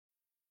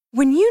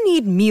When you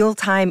need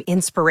mealtime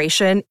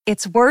inspiration,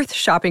 it's worth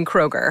shopping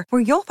Kroger,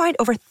 where you'll find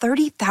over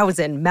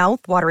 30,000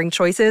 mouth-watering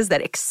choices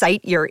that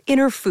excite your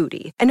inner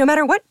foodie. And no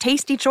matter what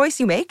tasty choice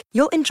you make,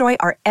 you'll enjoy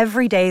our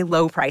everyday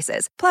low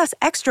prices, plus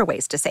extra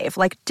ways to save,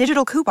 like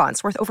digital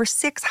coupons worth over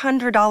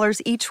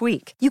 $600 each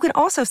week. You can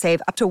also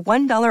save up to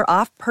 $1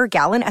 off per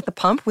gallon at the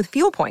pump with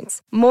fuel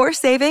points. More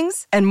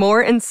savings and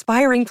more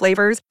inspiring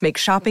flavors make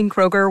shopping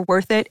Kroger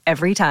worth it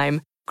every time.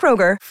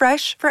 Kroger,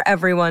 fresh for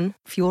everyone.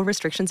 Fuel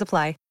restrictions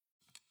apply.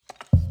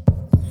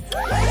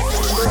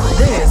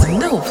 There's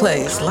no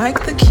place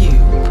like the Cube.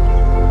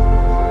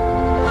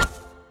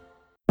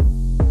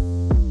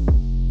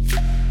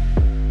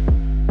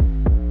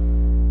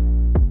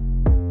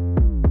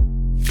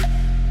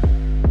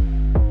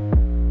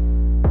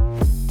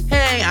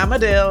 Hey, I'm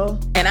Adele.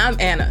 And I'm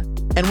Anna.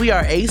 And we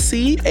are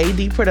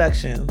ACAD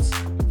Productions.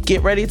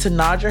 Get ready to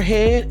nod your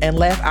head and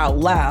laugh out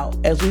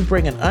loud as we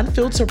bring an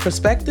unfiltered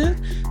perspective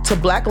to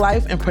Black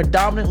life in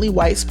predominantly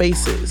white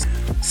spaces.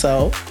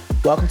 So,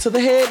 welcome to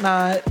the Head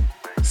Nod.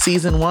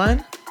 Season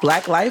 1,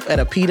 Black Life at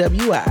a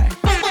PWI.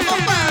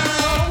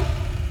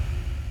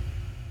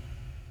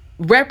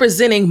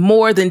 Representing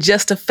more than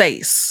just a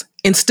face.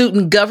 In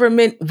student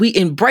government, we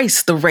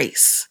embrace the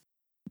race.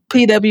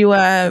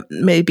 PWI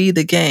may be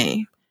the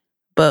game,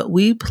 but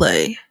we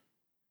play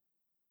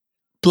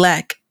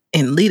Black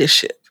in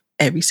leadership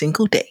every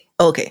single day.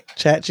 Okay.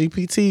 Chat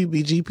GPT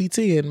be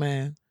GPTing,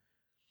 man.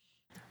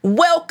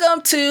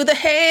 Welcome to the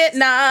Head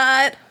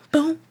Nod.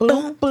 Boom,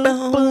 boom,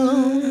 boom,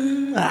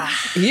 boom.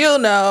 You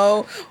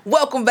know,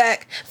 welcome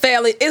back,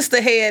 family. It's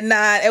the Head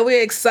Nod, and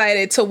we're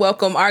excited to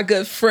welcome our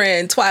good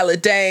friend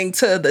Twyla Dang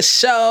to the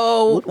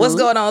show. What's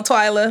going on,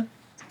 Twyla?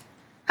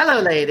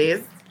 Hello,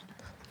 ladies.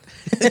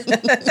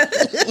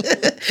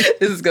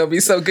 This is going to be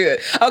so good.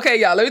 Okay,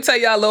 y'all, let me tell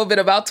y'all a little bit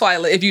about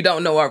Twyla. If you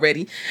don't know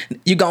already,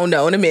 you're going to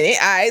know in a minute.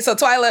 All right, so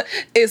Twyla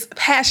is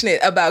passionate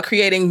about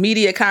creating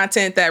media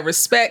content that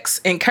respects,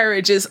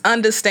 encourages,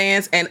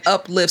 understands, and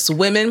uplifts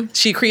women.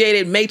 She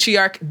created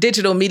Matriarch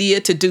Digital Media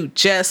to do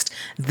just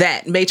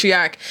that.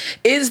 Matriarch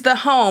is the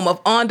home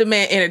of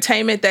on-demand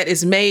entertainment that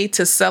is made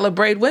to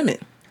celebrate women.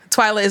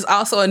 Twyla is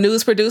also a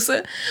news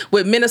producer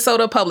with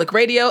Minnesota Public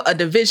Radio, a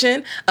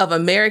division of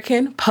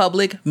American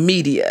Public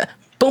Media.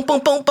 Boom,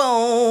 boom, boom,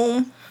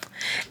 boom.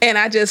 And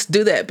I just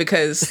do that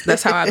because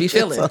that's how I be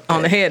feeling okay.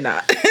 On the Head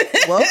Nod.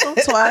 Welcome,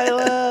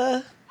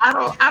 Twyla.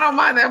 I don't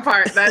mind that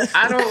part.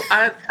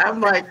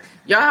 I'm like,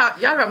 y'all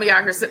got me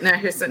out here sitting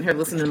here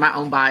listening to my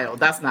own bio.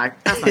 That's not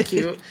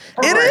cute.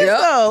 It is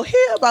though.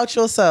 Hear about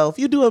yourself.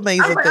 You do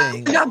amazing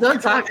things. Y'all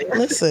done talking.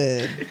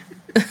 Listen.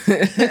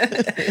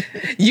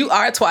 You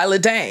are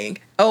Twyla Dang,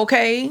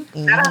 okay?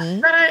 Mm-hmm.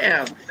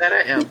 That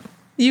I am.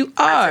 You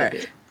are.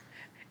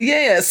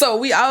 Yeah, so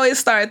we always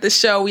start the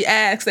show. We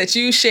ask that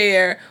you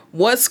share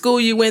what school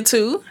you went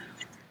to,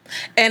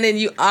 and then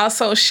you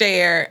also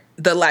share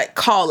the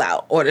call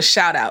out or the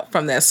shout out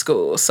from that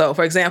school. So,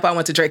 for example, I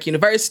went to Drake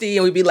University,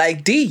 and we'd be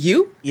like,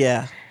 DU?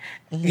 Yeah.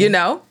 Mm-hmm. You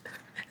know?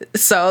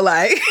 So,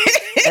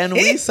 and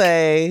we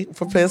say,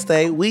 for Penn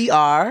State, we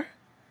are.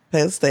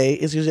 Penn State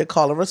is usually a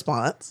call and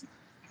response.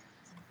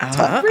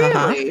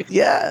 Really?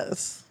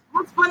 Yes.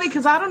 That's funny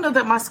because I don't know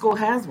that my school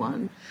has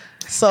one.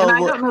 So, and I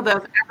don't know that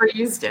I've ever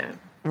used it.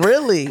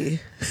 Really?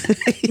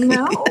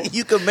 No.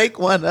 You can make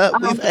one up.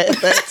 We've had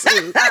that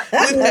too.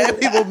 We've had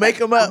people make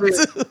them up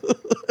too.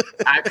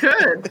 I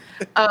could.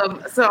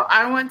 So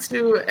I went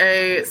to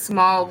a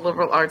small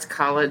liberal arts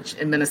college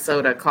in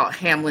Minnesota called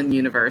Hamline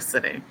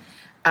University.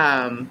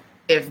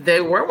 If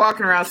they were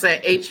walking around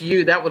saying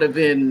HU, that would have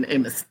been a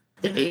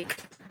mistake.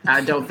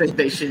 I don't think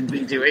they should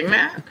be doing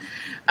that.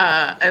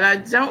 And I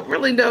don't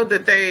really know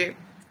that they're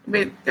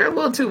a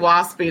little too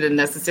waspy to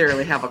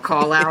necessarily have a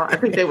call out. I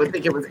think they would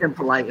think it was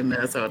impolite in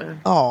Minnesota.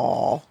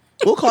 Oh,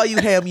 we'll call you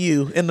Ham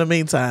U in the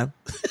meantime.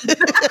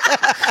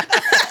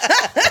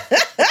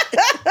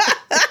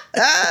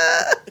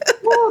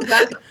 Ooh,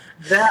 that's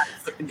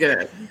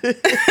good.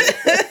 That's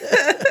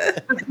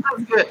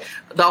good.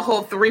 The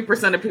whole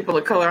 3% of people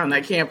of color on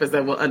that campus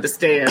that will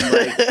understand,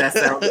 that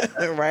sounds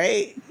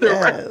right. The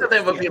rest of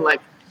them would be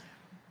like.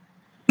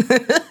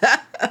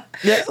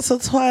 Yeah. So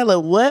Twyla,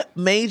 what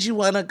made you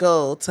want to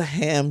go to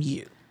Ham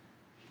U?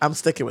 I'm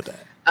sticking with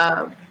that.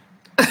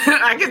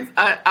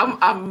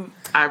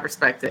 I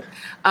respect it.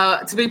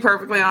 To be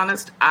perfectly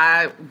honest,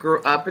 I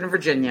grew up in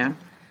Virginia.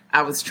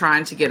 I was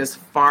trying to get as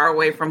far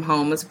away from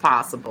home as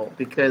possible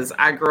because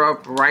I grew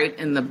up right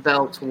in the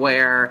belt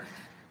where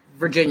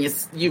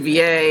Virginia's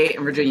UVA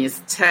and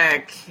Virginia's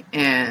Tech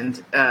and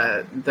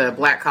the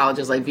black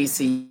colleges like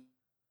VCU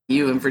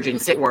and Virginia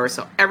State were.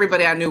 So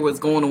everybody I knew was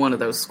going to one of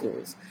those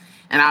schools.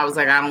 And I was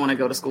like, I don't want to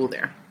go to school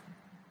there.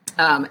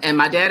 And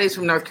my daddy's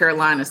from North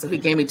Carolina, so he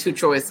gave me two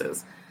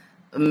choices,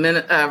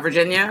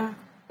 Virginia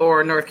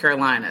or North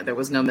Carolina. There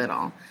was no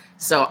middle.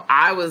 So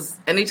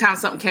anytime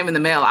something came in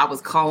the mail, I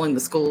was calling the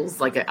schools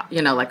like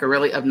a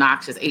really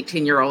obnoxious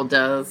 18-year-old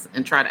does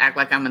and try to act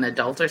like I'm an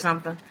adult or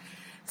something.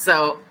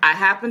 So I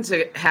happened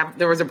to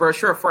there was a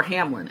brochure for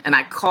Hamline, and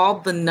I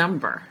called the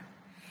number.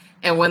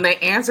 And when they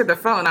answered the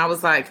phone, I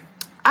was like,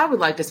 I would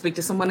like to speak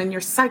to someone in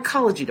your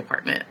psychology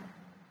department.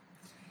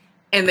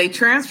 And they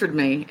transferred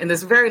me, and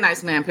this very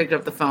nice man picked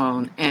up the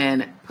phone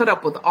and put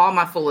up with all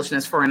my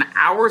foolishness for an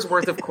hour's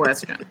worth of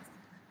questions.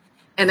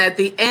 And at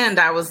the end,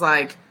 I was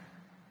like,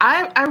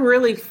 I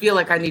really feel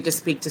like I need to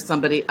speak to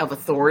somebody of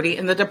authority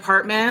in the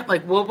department.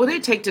 Like, what would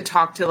it take to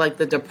talk to, like,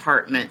 the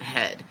department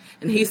head?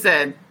 And he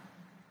said,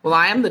 well,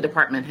 I am the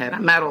department head.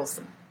 I'm Matt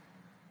Olson.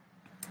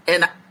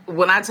 And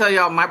when I tell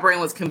y'all, my brain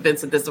was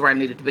convinced that this is where I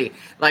needed to be.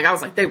 Like, I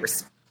was like, they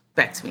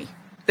respect me.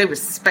 They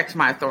respect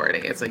my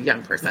authority as a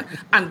young person.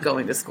 I'm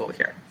going to school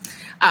here.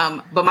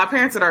 But my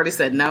parents had already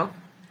said no.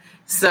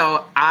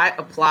 So I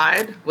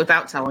applied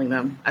without telling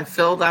them. I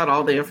filled out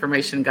all the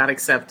information, got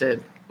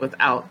accepted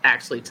without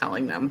actually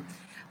telling them.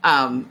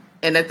 And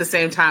at the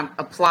same time,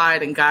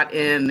 applied and got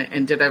in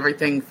and did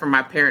everything for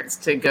my parents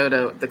to go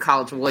to the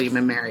College of William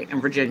and Mary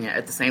in Virginia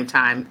at the same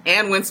time,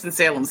 and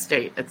Winston-Salem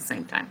State at the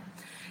same time.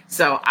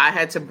 So I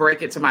had to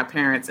break it to my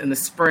parents in the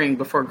spring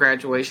before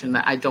graduation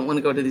that I don't want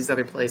to go to these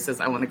other places.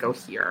 I want to go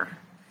here.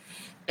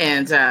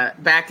 And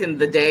back in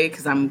the day,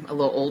 because I'm a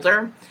little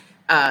older,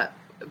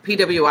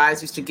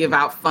 PWIs used to give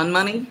out fund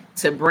money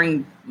to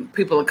bring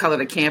people of color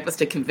to campus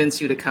to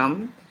convince you to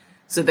come.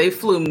 So they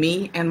flew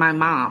me and my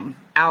mom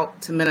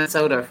out to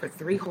Minnesota for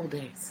 3 whole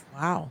days.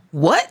 Wow.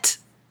 What?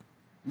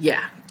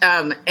 Yeah.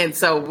 And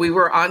so we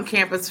were on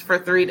campus for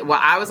 3 well,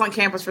 I was on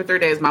campus for 3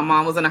 days. My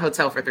mom was in a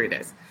hotel for 3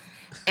 days.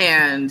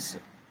 And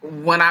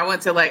when I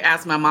went to like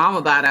ask my mom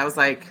about it, I was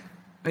like,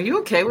 are you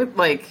okay with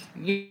like,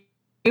 you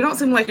don't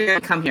seem like you're going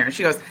to come here. And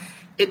she goes,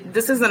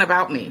 this isn't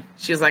about me.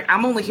 She was like,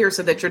 I'm only here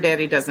so that your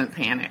daddy doesn't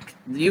panic.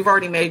 You've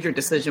already made your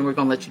decision. We're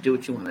going to let you do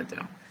what you want to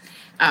do.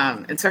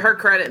 And to her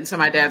credit and to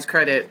my dad's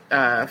credit,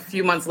 a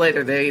few months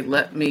later, they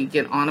let me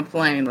get on a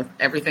plane with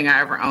everything I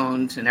ever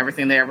owned and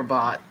everything they ever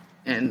bought.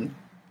 And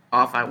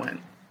off I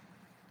went.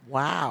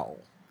 Wow.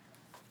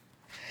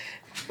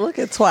 Look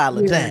at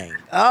Twyla, dang.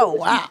 Oh,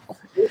 wow.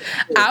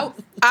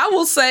 I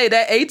will say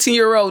that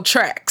 18-year-old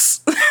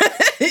tracks.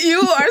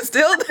 You are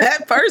still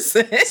that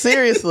person.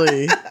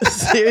 Seriously.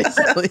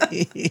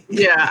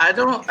 Yeah,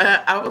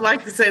 I would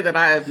like to say that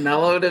I have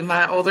mellowed in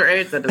my older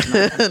age. That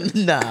is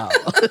not.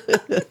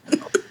 No.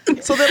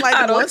 So then,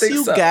 like, once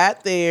you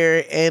got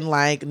there and,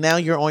 like, now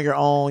you're on your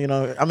own, you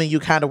know, I mean, you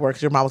kind of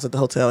worked. Your mom was at the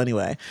hotel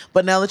anyway.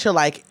 But now that you're,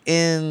 like,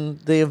 in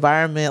the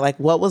environment, like,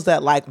 what was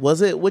that like?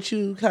 Was it what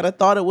you kind of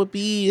thought it would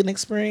be and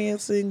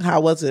experiencing? How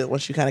was it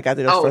once you kind of got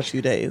there those first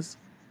few days?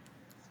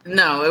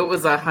 No, it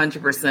was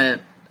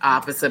 100%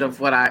 opposite of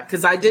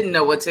because I didn't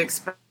know what to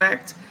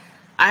expect.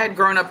 I had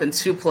grown up in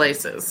 2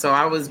 places. So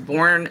I was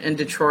born in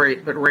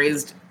Detroit, but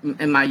raised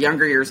in my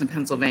younger years in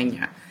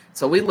Pennsylvania.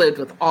 So we lived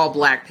with all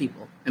Black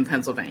people in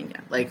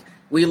Pennsylvania. Like,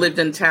 we lived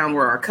in town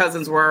where our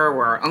cousins were,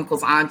 where our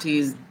uncles,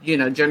 aunties, you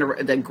know,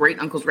 the great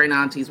uncles, great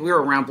aunties. We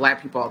were around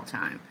Black people all the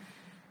time.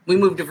 We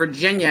moved to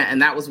Virginia,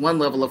 and that was one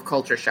level of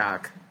culture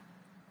shock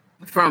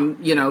from,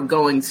 you know,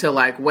 going to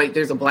like, wait,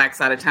 there's a Black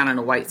side of town and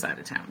a white side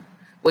of town,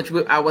 which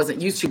I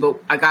wasn't used to, but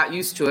I got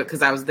used to it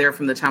because I was there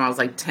from the time I was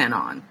like 10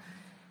 on.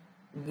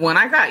 When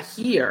I got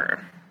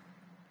here,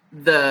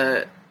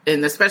 and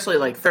especially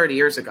like 30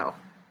 years ago,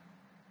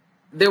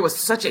 there was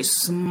such a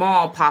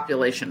small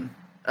population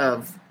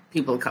of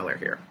people of color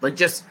here, like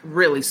just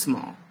really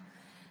small.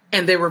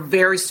 And they were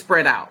very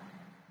spread out,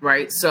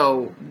 right?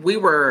 So we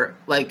were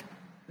like,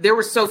 there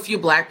were so few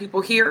Black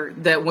people here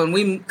that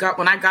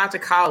when I got to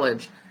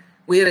college,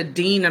 we had a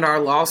dean at our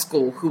law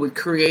school who would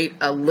create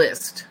a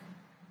list.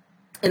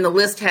 And the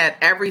list had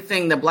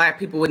everything that Black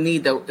people would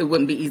need that it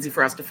wouldn't be easy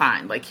for us to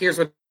find. Like, here's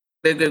where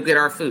to go get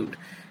our food.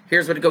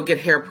 Here's where to go get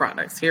hair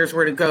products. Here's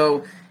where to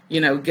go,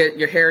 you know, get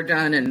your hair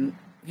done. And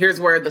here's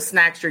where the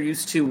snacks you're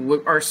used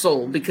to are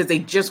sold, because they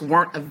just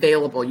weren't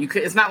available.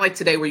 It's not like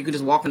today where you could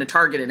just walk into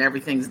Target and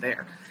everything's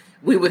there.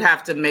 We would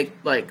have to make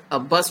like a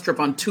bus trip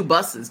on 2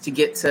 buses to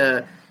get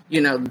to, you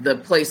know, the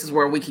places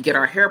where we could get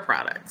our hair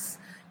products.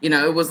 You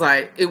know, it was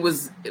like,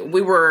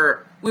 we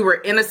were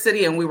in a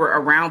city and we were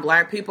around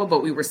Black people,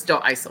 but we were still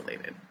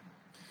isolated.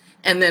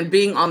 And then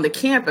being on the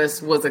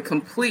campus was a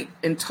complete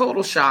and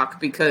total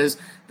shock because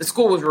the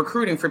school was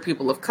recruiting for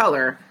people of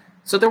color.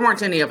 So there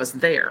weren't any of us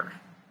there.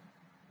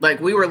 Like,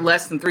 we were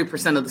less than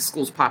 3% of the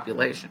school's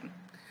population.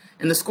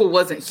 And the school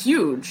wasn't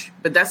huge,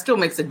 but that still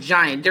makes a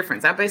giant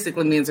difference. That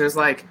basically means there's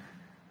like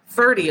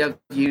 30 of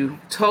you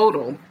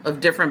total of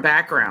different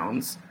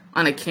backgrounds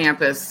on a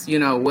campus, you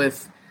know,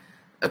 with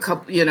a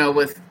couple, you know,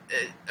 with,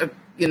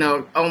 you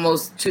know,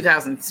 almost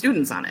 2,000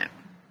 students on it.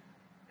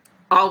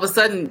 All of a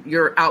sudden,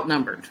 you're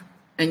outnumbered,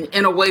 and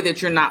in a way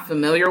that you're not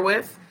familiar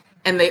with.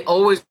 And they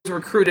always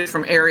recruited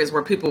from areas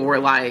where people were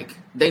like,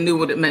 they knew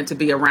what it meant to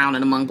be around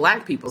and among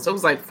Black people. So it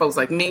was like folks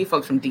like me,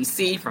 folks from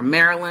DC, from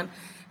Maryland,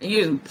 and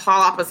you just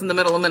pop us in the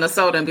middle of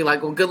Minnesota and be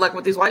like, well, good luck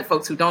with these white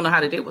folks who don't know how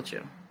to deal with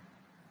you.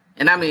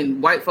 And I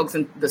mean, white folks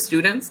and the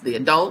students, the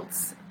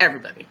adults,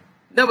 everybody.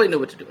 Nobody knew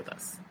what to do with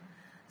us.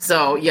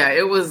 So yeah,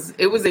 it was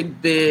a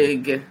very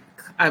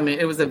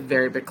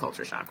big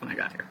culture shock when I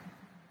got here.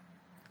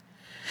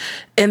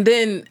 And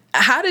then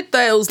how did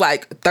those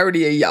like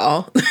 30 of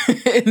y'all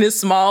in this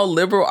small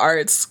liberal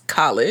arts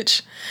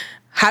college,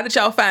 how did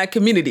y'all find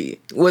community?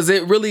 Was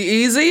it really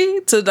easy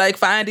to like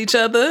find each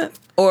other,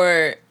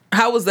 or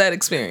how was that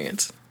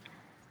experience?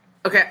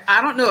 Okay,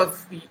 I don't know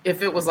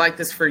if it was like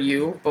this for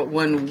you, but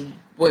when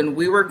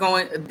we were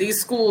going, these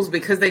schools,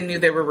 because they knew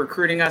they were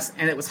recruiting us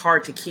and it was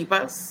hard to keep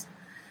us,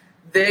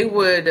 they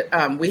would,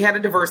 we had a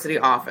diversity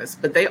office,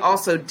 but they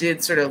also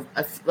did sort of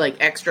like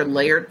extra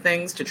layered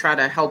things to try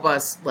to help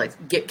us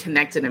like get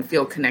connected and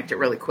feel connected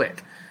really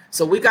quick.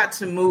 So we got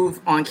to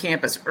move on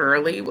campus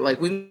early. Like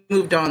we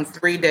moved on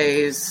 3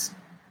 days,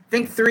 I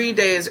think 3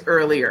 days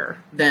earlier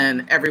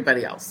than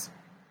everybody else.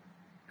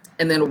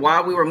 And then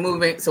while we were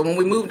moving, so when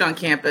we moved on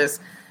campus,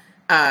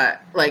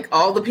 like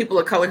all the people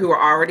of color who were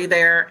already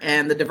there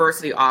and the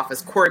diversity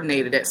office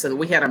coordinated it so that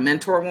we had a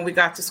mentor when we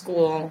got to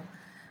school.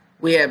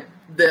 We had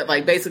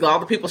basically all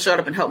the people showed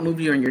up and helped move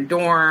you in your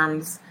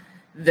dorms.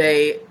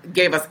 They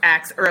gave us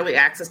early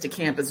access to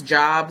campus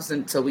jobs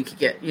until we could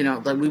get,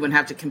 like we wouldn't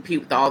have to compete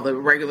with all the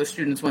regular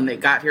students when they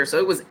got here. So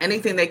it was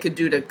anything they could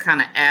do to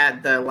kind of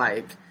add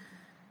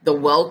the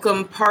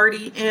welcome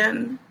party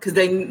in, because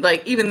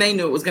even they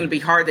knew it was going to be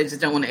hard. They just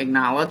don't want to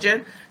acknowledge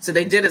it. So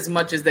they did as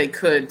much as they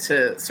could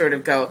to sort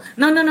of go,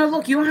 no,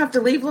 look, you don't have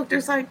to leave. Look,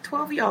 there's like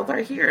 12 of y'all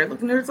right here.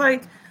 Look, and there's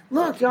like,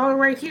 look, y'all are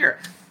right here.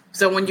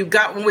 So when we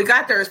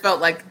got there, it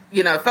felt like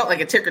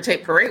a ticker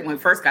tape parade when we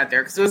first got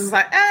there, because it was just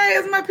like, hey,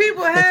 it's my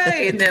people,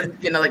 hey. And then,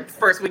 like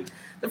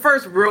the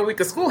first real week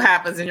of school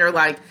happens and you're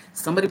like,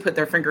 somebody put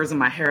their fingers in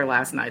my hair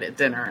last night at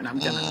dinner and I'm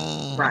going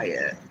to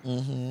riot.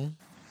 Mm-hmm.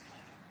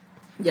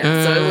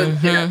 Yeah, so it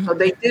was, so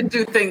they did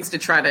do things to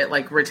try to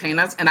like retain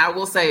us. And I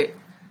will say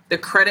the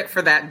credit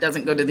for that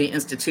doesn't go to the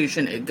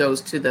institution. It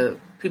goes to the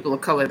people of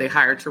color they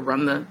hired to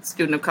run the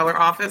student of color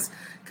office,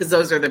 because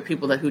those are the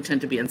people who tend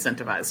to be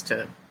incentivized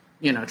to,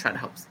 try to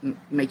help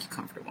make you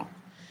comfortable.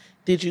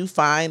 Did you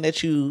find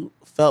that you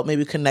felt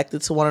maybe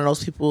connected to one of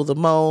those people the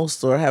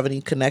most, or have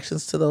any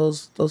connections to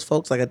those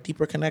folks, like a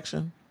deeper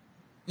connection?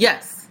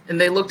 Yes, and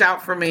they looked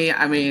out for me.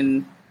 I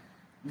mean,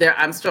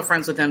 I'm still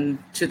friends with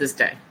them to this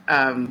day.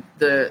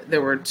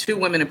 There were two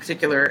women in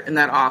particular in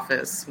that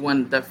office who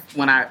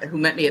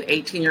met me at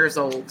 18 years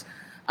old.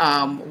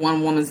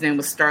 One woman's name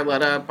was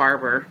Starletta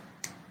Barber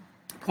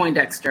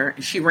Poindexter,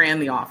 and she ran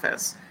the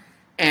office.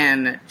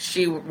 And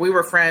we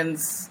were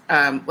friends.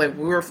 We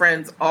were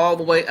friends all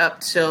the way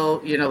up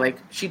till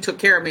she took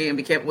care of me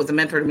and was a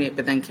mentor to me,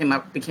 but then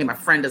became a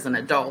friend as an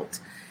adult.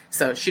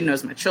 So she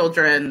knows my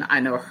children. I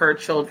know her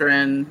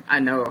children. I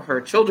know her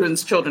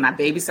children's children. I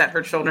babysat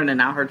her children, and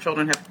now her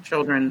children have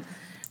children.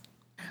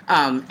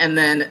 And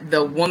then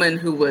the woman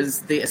who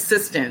was the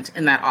assistant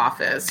in that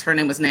office, her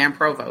name was Nan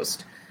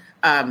Provost.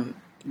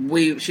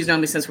 She's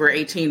known me since we were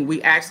 18.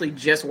 We actually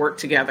just worked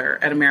together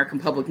at American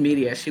Public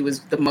Media. She was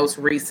the most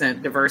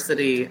recent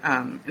diversity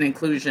and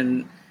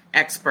inclusion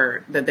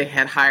expert that they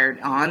had hired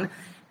on.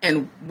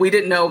 And we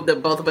didn't know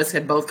that both of us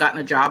had both gotten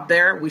a job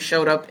there. We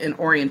showed up in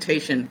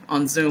orientation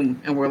on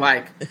Zoom and we're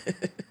like,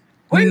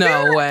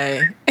 no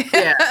way.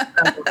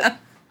 Yeah.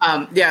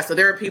 So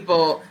there were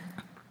people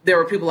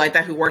like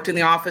that who worked in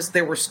the office.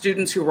 There were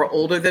students who were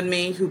older than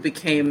me who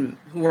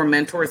were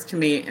mentors to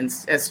me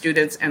as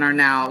students and are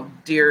now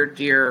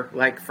dear,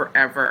 like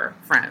forever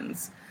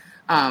friends.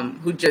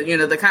 Who just,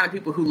 the kind of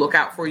people who look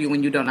out for you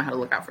when you don't know how to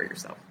look out for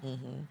yourself.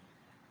 Mm-hmm.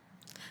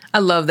 I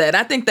love that.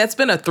 I think that's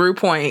been a through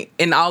point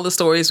in all the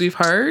stories we've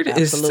heard.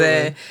 Absolutely. Is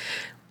that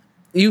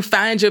you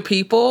find your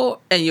people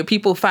and your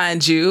people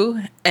find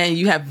you, and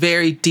you have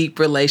very deep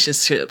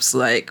relationships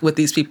like with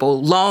these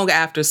people long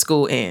after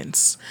school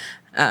ends.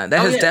 That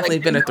has definitely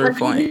been a through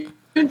point.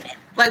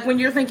 Like when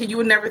you're thinking, you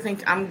would never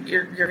think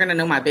you're going to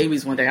know my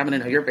babies one day. I'm going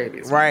to know your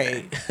babies.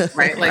 Right.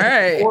 Right. Like,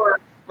 right. Or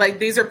like,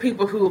 these are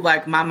people who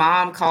like my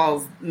mom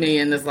calls me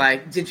and is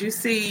like, did you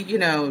see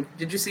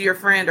your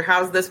friend, or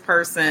how's this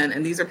person?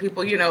 And these are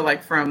people,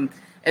 like from,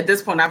 at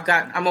this point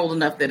I'm old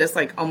enough that it's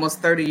like almost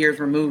 30 years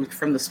removed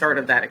from the start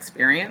of that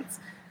experience.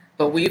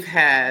 But we've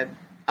had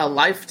a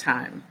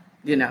lifetime,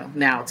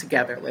 now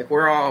together. Like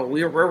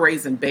we're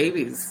raising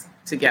babies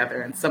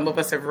together, and some of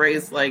us have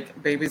raised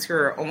like babies who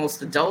are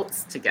almost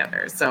adults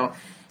together. So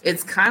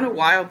it's kind of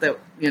wild that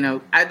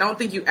I don't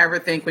think you ever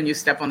think when you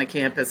step on a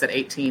campus at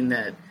 18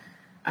 that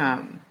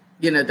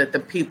that the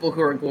people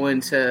who are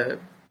going to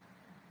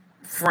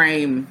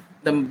frame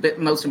the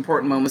most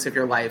important moments of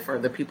your life are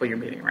the people you're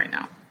meeting right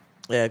now.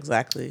 Yeah,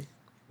 exactly.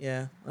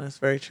 Yeah, that's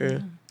very true.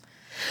 Mm-hmm.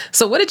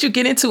 So what did you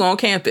get into on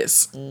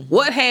campus? Mm-hmm.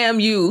 What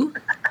ham you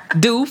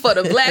do for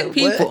the black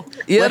people?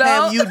 What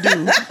ham you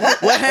do?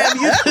 What ham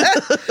you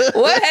do?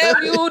 What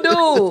ham you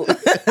do?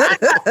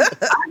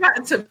 I got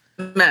into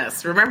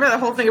mess. Remember the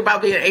whole thing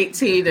about being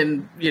 18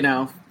 and,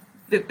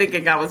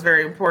 thinking I was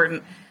very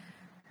important?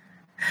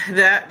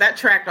 That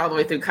tracked all the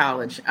way through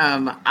college.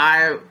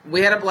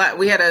 We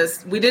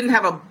didn't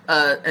have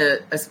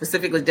a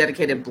specifically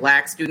dedicated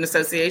Black student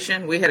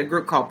association. We had a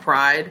group called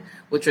Pride,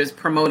 which was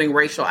promoting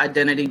racial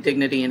identity,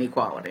 dignity, and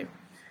equality.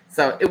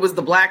 So it was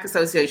the Black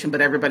association,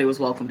 but everybody was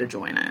welcome to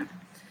join it.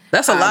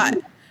 That's a lot.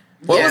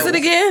 What was it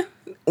again?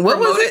 What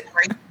was it?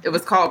 It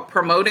was called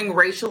Promoting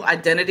Racial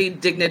Identity,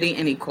 Dignity,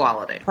 and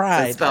Equality. Pride.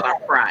 So it's spelled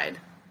out Pride.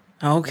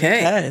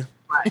 Okay.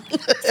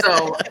 Right.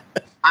 So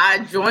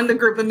I joined the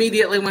group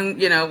immediately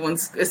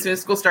as soon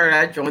as school started,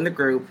 I joined the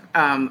group.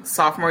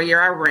 Sophomore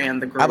year, I ran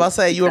the group. I was about to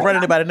say, you were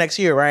running about it next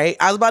year, right?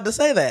 I was about to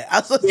say that.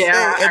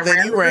 And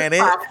then you ran it.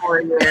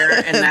 Sophomore year,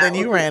 and then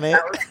you ran it.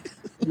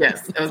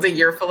 Yes, it was a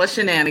year full of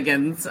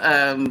shenanigans,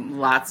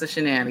 lots of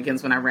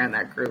shenanigans when I ran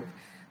that group.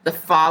 The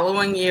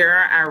following year,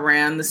 I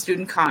ran the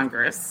Student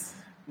Congress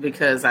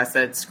because I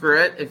said, screw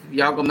it. If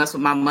y'all gonna mess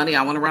with my money,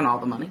 I want to run all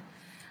the money.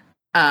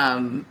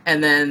 And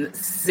then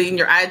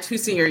I had 2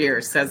 senior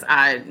years because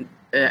I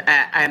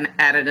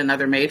added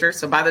another major.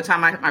 So by the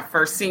time I hit my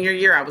first senior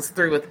year, I was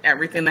through with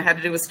everything that had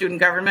to do with student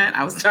government.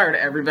 I was tired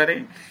of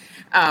everybody.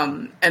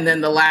 And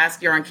then the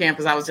last year on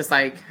campus, I was just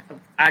like,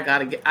 I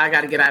gotta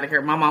get out of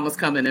here. My mom was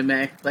coming in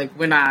May. Like,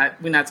 we're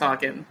not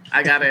talking.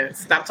 I gotta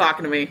stop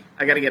talking to me.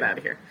 I gotta get out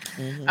of here.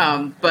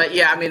 Mm-hmm. But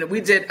yeah, I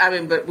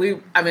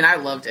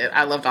loved it.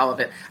 I loved all of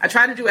it. I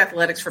tried to do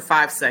athletics for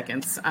 5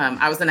 seconds.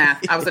 I was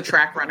a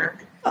track runner.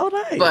 Oh,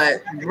 nice.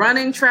 But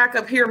running track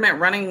up here meant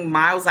running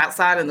miles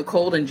outside in the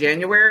cold in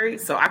January.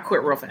 So I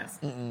quit real fast.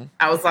 Mm-mm.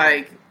 I was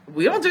like,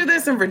 we don't do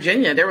this in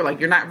Virginia. They were like,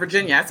 you're not in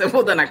Virginia. I said,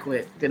 well, then I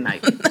quit. Good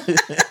night.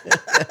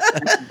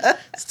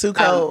 It's too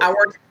cold.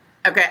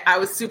 I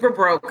was super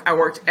broke. I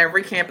worked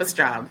every campus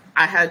job.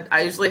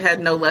 I usually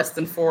had no less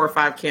than 4 or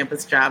 5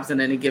 campus jobs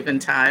in any given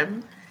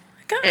time.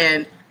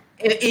 And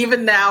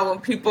even now, when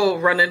people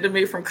run into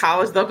me from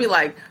college, they'll be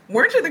like,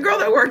 weren't you the girl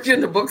that worked in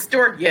the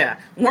bookstore? Yeah.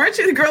 Weren't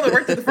you the girl that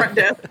worked at the front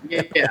desk?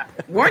 Yeah.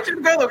 Weren't you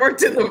the girl that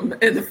worked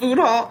in the food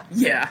hall?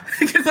 Yeah.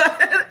 Because I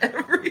had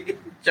every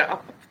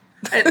job.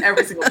 I had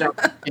every single job.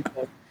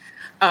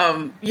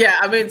 I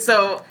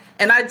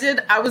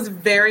was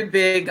very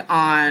big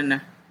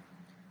on,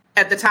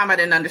 at the time I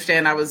didn't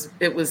understand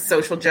it was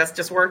social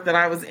justice work that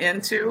I was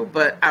into,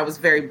 but I was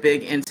very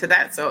big into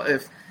that. So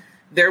if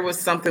there was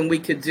something we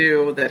could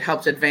do that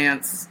helped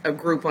advance a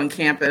group on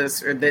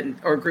campus or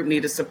a group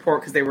needed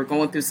support because they were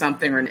going through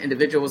something or an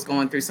individual was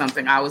going through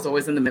something, I was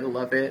always in the middle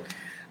of it.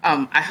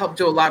 I helped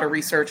do a lot of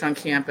research on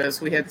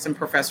campus. We had some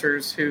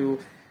professors who,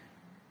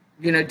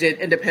 did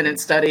independent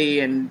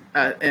study and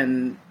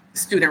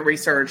student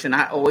research. And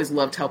I always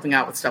loved helping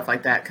out with stuff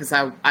like that because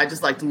I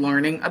just liked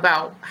learning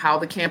about how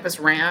the campus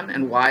ran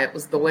and why it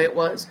was the way it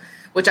was,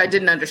 which I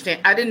didn't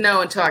understand. I didn't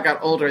know until I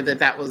got older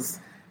that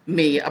was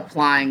me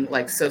applying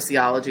like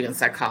sociology and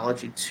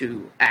psychology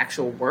to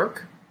actual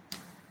work.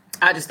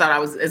 I just thought I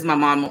was, as my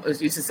mom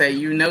used to say,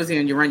 you're nosy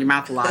and you run your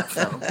mouth a lot.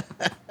 So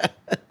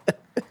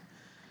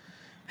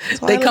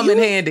they come in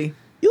handy.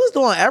 You was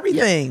doing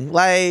everything. Yeah.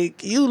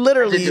 Like, you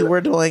literally were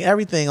doing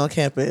everything on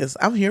campus.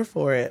 I'm here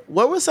for it.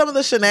 What were some of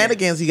the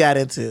shenanigans you got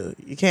into?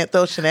 You can't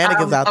throw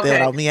shenanigans out there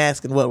without me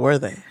asking what were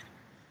they.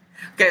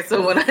 Okay,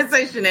 so when I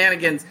say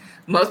shenanigans,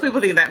 most people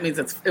think that means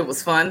it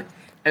was fun.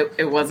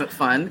 It wasn't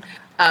fun.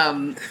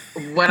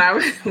 When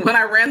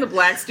I ran the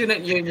Black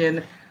Student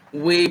Union,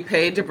 we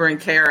paid to bring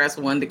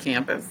KRS-One to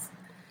campus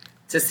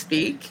to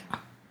speak.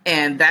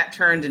 And that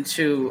turned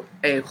into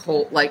a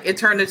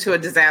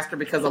disaster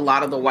because a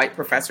lot of the white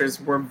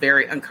professors were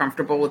very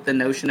uncomfortable with the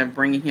notion of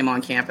bringing him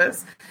on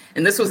campus.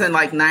 And this was in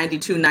like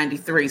 92,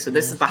 93. So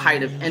this is the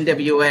height of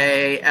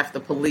NWA, F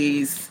the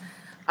Police.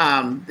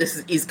 This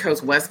is East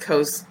Coast, West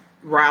Coast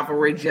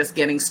rivalry just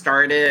getting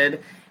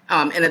started.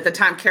 And at the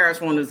time,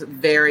 KRS-One was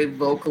very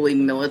vocally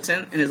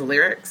militant in his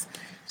lyrics.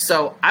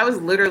 So I was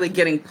literally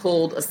getting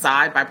pulled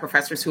aside by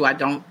professors who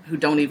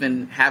don't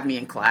even have me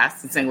in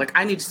class and saying, like,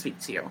 I need to speak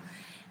to you.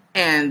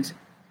 And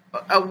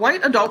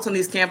white adults on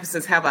these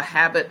campuses have a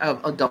habit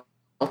of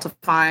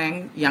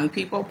adultifying young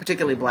people,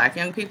 particularly Black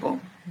young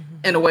people,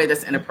 in a way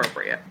that's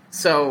inappropriate.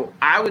 So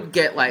I would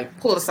get like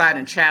pulled aside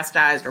and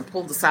chastised or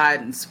pulled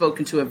aside and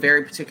spoken to a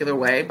very particular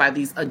way by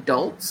these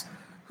adults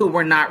who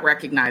were not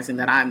recognizing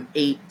that I'm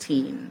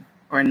 18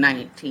 or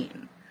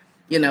 19.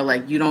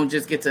 Like, you don't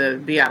just get to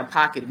be out of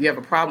pocket. If you have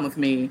a problem with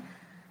me,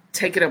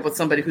 take it up with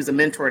somebody who's a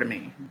mentor to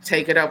me.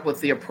 Take it up with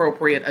the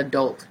appropriate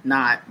adult,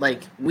 not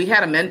like we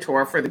had a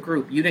mentor for the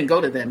group. You didn't go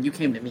to them. You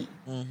came to me.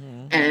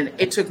 Mm-hmm. And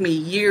it took me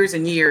years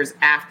and years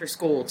after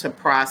school to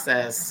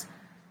process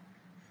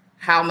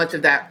how much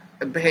of that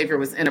behavior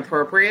was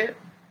inappropriate,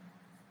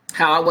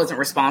 how I wasn't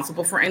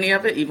responsible for any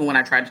of it, even when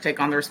I tried to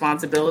take on the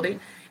responsibility,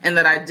 and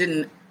that I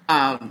didn't,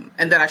 and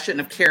that I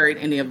shouldn't have carried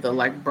any of the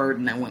like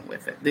burden that went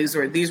with it. These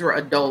were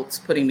adults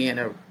putting me in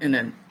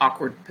an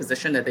awkward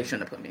position that they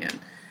shouldn't have put me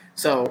in.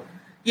 So,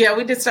 yeah,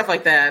 we did stuff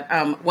like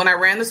that. When I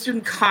ran the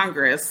Student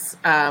Congress,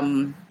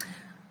 a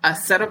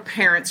set of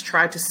parents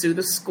tried to sue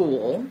the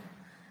school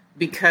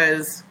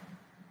because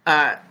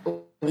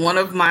one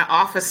of my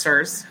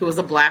officers, who was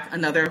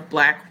another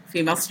Black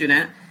female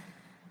student,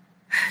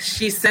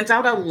 she sent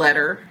out a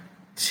letter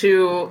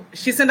to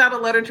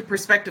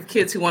prospective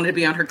kids who wanted to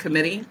be on her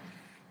committee.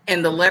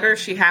 And the letter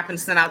she happened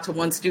to send out to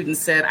one student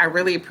said, I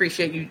really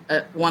appreciate you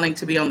wanting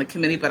to be on the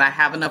committee, but I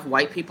have enough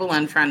white people and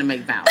I'm trying to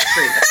make balance.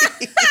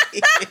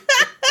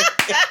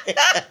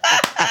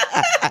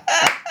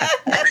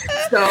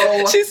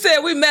 So she said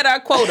we met our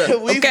quota.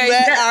 We okay?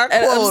 met our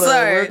quota. I'm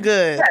sorry. We're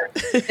good.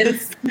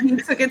 Yes. And he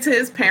took it to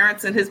his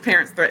parents, and his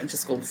parents threatened to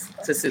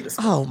sue the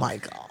school. Oh my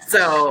God.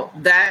 So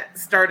that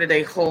started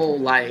a whole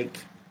like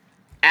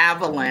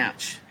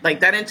avalanche.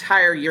 Like that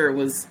entire year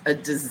was a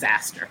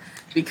disaster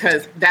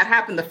because that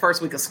happened the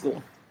first week of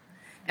school.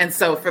 And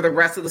so for the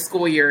rest of the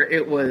school year,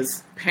 it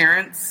was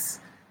parents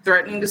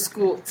threatening to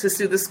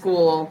sue the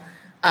school,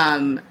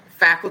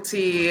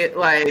 faculty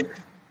like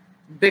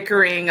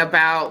bickering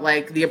about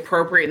like the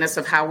appropriateness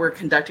of how we're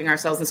conducting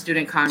ourselves in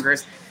student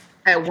congress.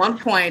 At one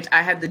point,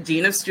 I had the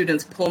dean of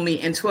students pull me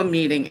into a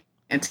meeting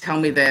and tell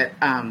me that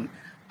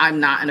I'm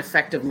not an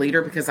effective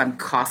leader because I'm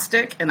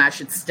caustic and I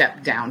should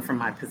step down from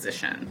my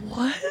position.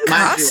 What?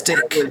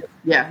 Caustic?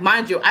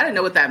 Mind you, I didn't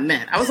know what that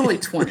meant. I was only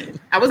 20.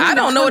 I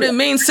don't know what it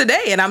means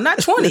today, and I'm not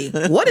 20.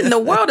 What in the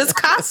world is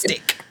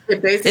caustic?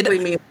 It basically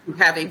means you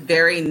have a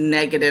very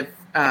negative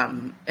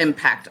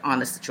impact on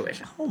the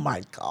situation. Oh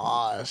my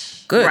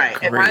gosh. Good. Right.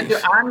 grief. And mind you,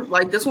 I'm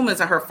like, this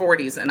woman's in her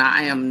 40s and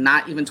I am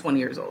not even 20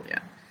 years old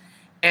yet.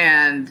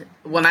 And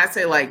when I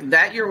say like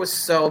that year was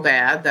so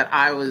bad that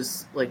I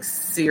was like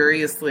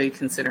seriously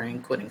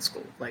considering quitting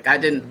school. Like I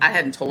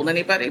hadn't told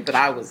anybody, but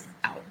I was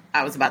out.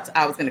 I was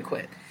going to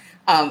quit.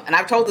 And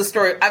I've told the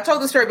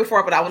story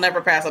before, but I will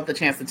never pass up the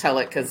chance to tell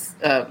it because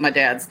my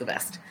dad's the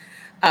best.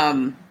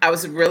 I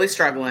was really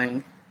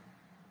struggling.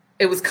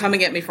 It was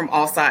coming at me from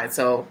all sides.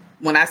 So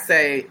when I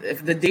say,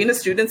 if the dean of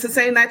students is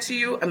saying that to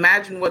you,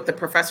 imagine what the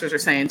professors are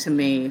saying to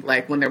me,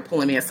 like when they're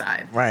pulling me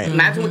aside. Right.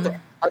 Imagine what the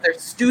other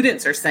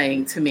students are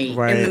saying to me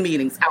in the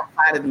meetings,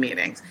 outside of the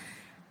meetings.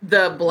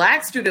 The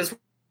Black students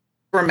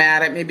were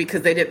mad at me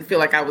because they didn't feel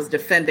like I was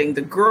defending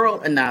the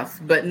girl enough,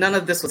 but none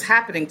of this was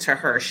happening to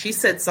her. She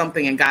said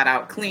something and got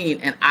out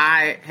clean, and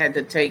I had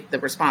to take the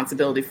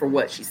responsibility for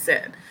what she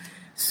said.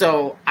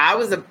 So I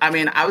was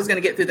going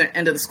to get through the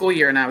end of the school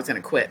year and I was going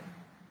to quit.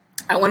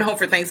 I went home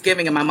for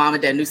Thanksgiving and my mom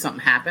and dad knew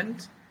something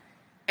happened.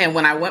 And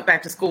when I went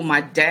back to school,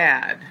 my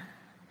dad,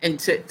 and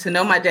to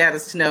know my dad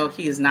is to know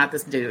he is not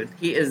this dude.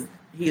 He is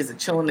a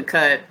chill in the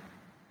cut.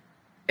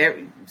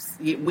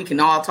 We can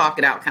all talk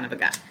it out kind of a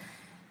guy.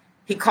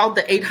 He called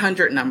the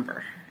 800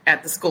 number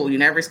at the school. You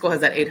know, every school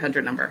has that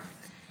 800 number.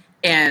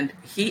 And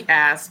he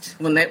asked,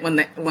 when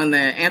the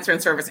answering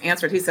service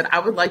answered, he said, "I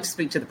would like to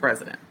speak to the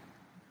president."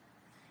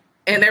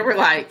 And they were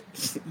like,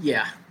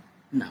 yeah,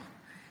 no.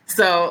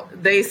 So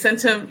they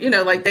sent him,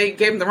 they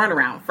gave him the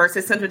runaround. First,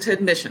 they sent him to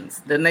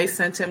admissions. Then they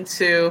sent him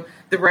to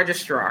the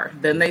registrar.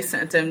 Then they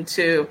sent him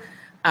to,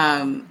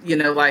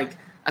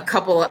 a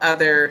couple of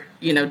other,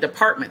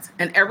 departments.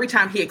 And every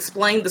time he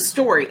explained the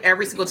story,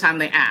 every single time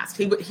they asked,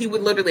 he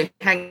would literally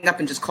hang up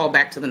and just call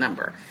back to the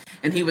number.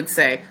 And he would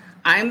say,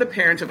 "I am the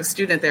parent of a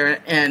student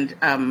there, and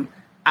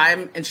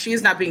and she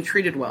is not being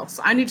treated well.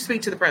 So I need to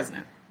speak to the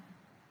president."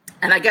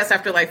 And I guess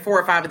after like 4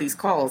 or 5 of these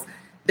calls,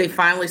 they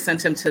finally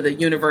sent him to the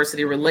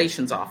university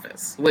relations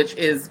office, which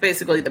is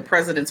basically the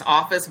president's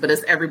office, but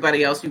it's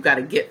everybody else you've got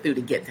to get through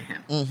to get to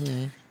him.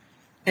 Mm-hmm.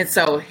 And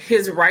so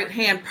his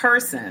right-hand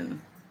person,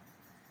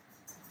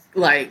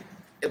 like,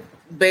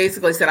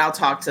 basically said, I'll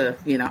talk to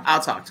him.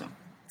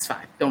 It's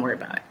fine. Don't worry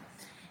about it.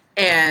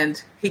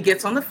 And he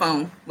gets on the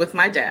phone with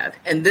my dad.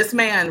 And this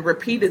man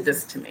repeated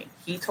this to me.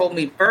 He told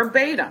me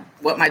verbatim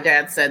what my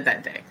dad said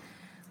that day.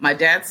 My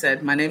dad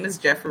said, "My name is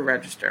Jeffrey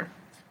Register,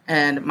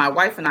 and my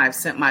wife and I have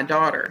sent my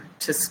daughter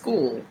to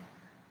school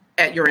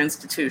at your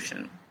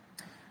institution.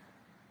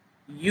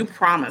 You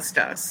promised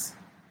us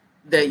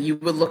that you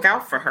would look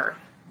out for her,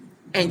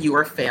 and you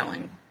are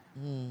failing."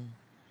 Mm.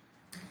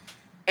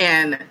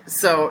 And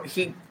so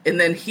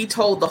then he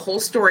told the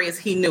whole story as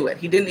he knew it.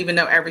 He didn't even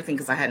know everything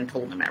because I hadn't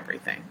told him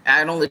everything. I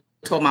had only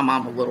told my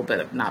mom a little bit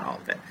of, not all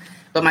of it.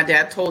 But my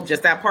dad told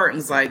just that part and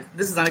was like,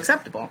 "This is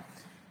unacceptable."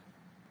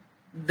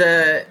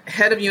 The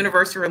head of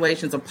university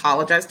relations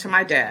apologized to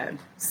my dad,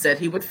 said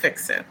he would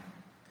fix it.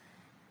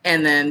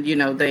 And then,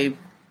 they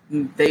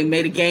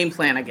made a game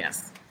plan, I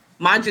guess.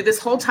 Mind you, this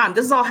whole time,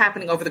 this is all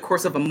happening over the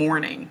course of a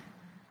morning.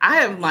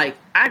 I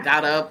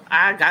got up,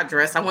 I got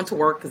dressed, I went to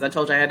work because I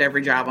told you I had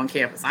every job on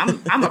campus.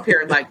 I'm up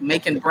here like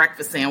making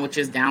breakfast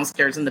sandwiches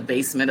downstairs in the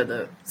basement of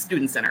the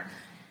student center.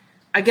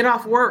 I get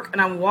off work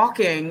and I'm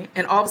walking,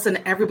 and all of a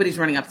sudden everybody's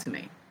running up to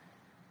me.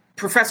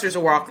 Professors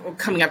are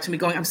coming up to me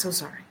going, "I'm so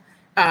sorry."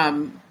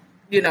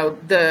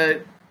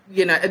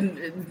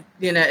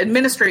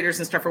 Administrators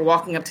and stuff are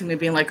walking up to me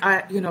being like,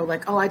 "I didn't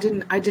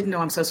know,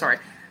 I'm so sorry."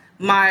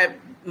 My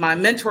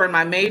mentor and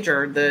my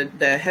major,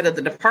 the head of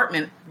the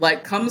department,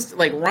 runs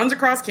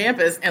across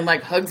campus and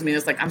hugs me. And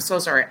it's like, "I'm so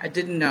sorry. I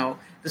didn't know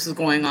this was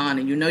going on.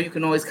 And you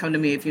can always come to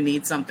me if you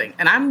need something."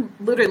 And I'm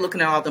literally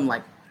looking at all of them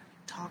like, "What are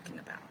you talking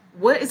about?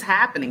 What is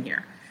happening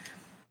here?"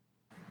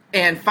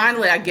 And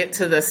finally I get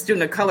to the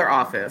student of color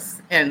office,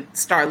 and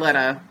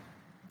Starletta,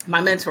 my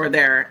mentor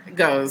there,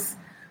 goes,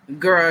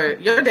 "Girl,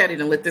 your daddy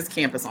done lit this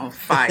campus on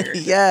fire."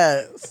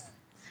 Yes.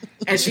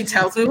 And she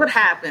tells me what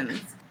happens.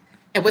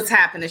 And what's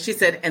happened is she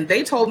said, and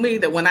they told me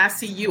that when I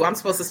see you, I'm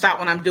supposed to stop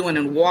what I'm doing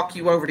and walk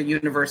you over to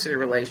university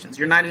relations.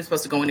 You're not even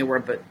supposed to go anywhere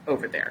but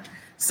over there.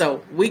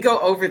 So we go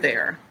over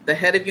there. The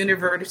head of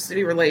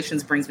university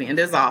relations brings me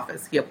into his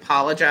office. He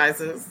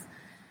apologizes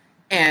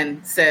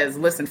and says,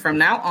 listen, from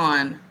now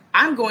on,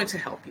 I'm going to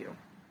help you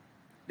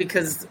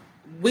because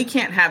we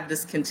can't have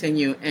this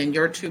continue and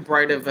you're too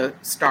bright of a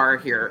star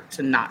here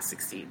to not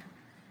succeed.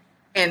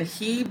 And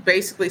he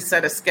basically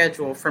set a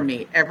schedule for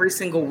me every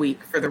single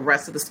week for the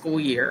rest of the school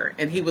year.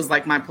 And he was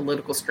like my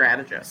political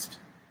strategist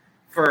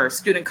for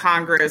student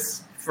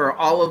Congress, for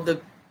all of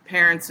the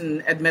parents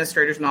and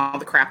administrators and all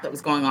the crap that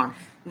was going on.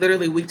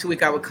 Literally week to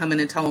week, I would come in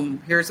and tell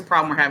him, here's the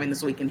problem we're having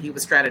this week. And he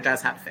would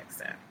strategize how to fix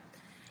it.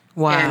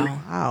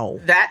 Wow.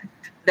 And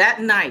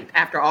that night,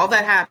 after all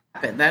that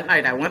happened, that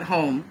night I went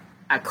home,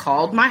 I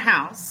called my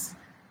house.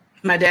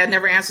 My dad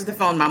never answers the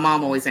phone. My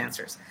mom always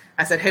answers.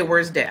 I said, hey,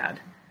 where's Dad?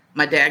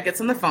 My dad gets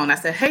on the phone. I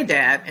said, hey,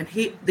 Dad. And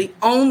the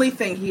only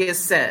thing he has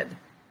said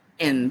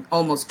in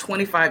almost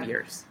 25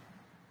 years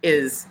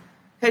is,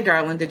 hey,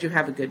 darling, did you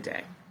have a good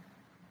day?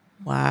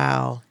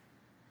 Wow.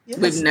 Yes,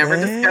 We've never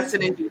Dad. discussed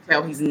it in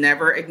detail. He's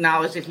never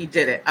acknowledged that he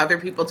did it. Other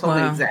people told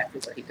me exactly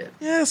what he did.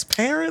 Yes,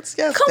 parents.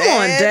 Yes, Come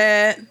on,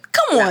 Dad.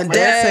 Come on, Dad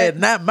Dad. said,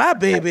 not my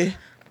baby.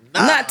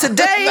 Nah, Not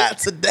today. Not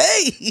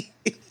today.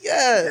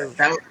 Yes.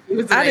 He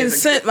was I didn't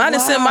amazing.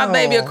 send my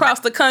baby across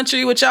the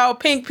country with y'all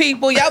pink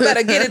people. Y'all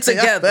better get it Y'all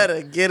together.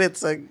 better get it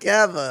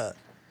together.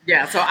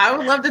 Yeah, so I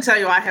would love to tell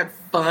you I had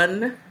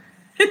fun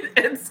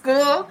in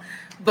school,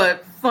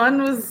 but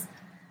fun was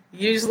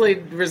usually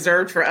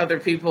reserved for other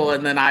people,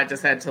 and then I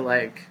just had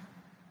to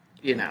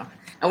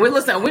and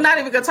we're not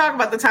even gonna talk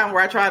about the time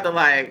where I tried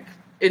to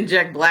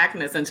inject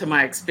blackness into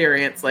my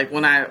experience, like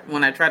when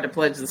I tried to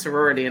pledge the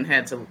sorority and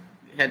had to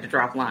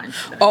drop lines.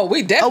 Oh,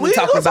 we definitely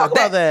talking about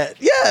that.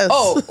 Yes.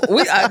 Oh,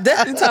 we are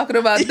definitely talking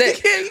about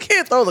that. You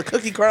can't throw the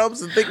cookie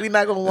crumbs and think we're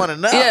not gonna want to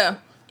know. Yeah,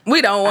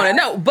 we don't want to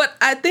know. But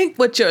I think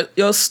what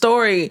your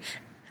story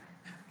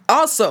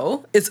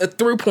also is a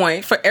through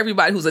point for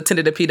everybody who's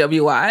attended a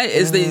PWI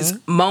is these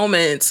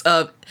moments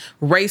of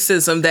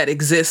racism that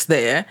exist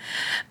there.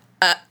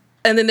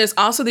 And then there's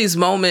also these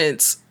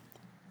moments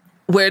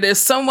where there's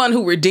someone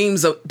who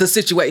redeems the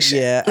situation.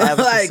 Yeah,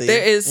 like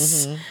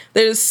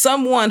there's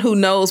someone who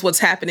knows what's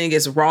happening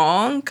is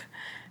wrong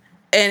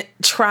and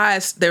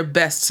tries their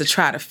best to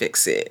try to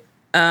fix it.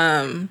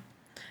 I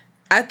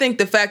think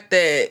the fact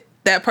that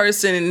that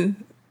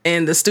person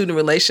in the student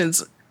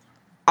relations,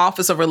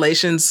 office of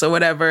relations or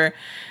whatever,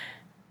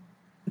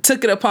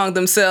 took it upon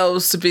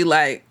themselves to be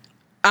like,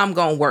 I'm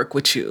going to work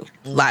with you.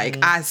 Like,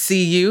 I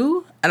see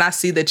you and I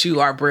see that you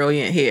are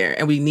brilliant here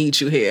and we need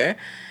you here.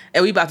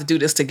 And we about to do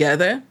this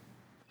together.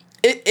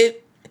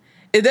 It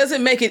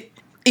doesn't make it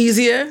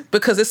easier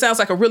because it sounds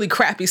like a really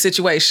crappy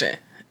situation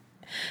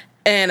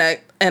and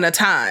a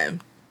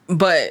time.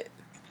 But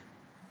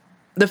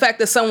the fact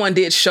that someone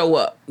did show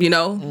up,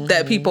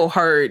 that people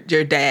heard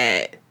your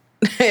dad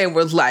and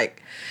was like,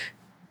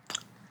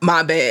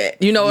 my bad.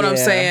 You know what I'm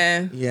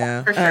saying?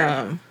 Yeah. For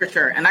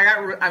sure. And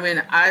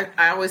I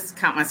always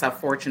count myself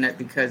fortunate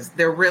because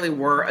there really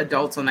were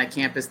adults on that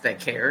campus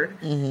that cared.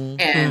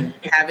 And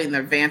having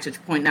the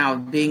vantage point now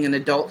of being an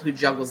adult who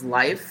juggles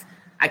life,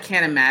 I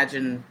can't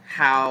imagine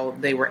how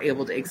they were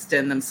able to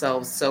extend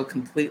themselves so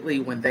completely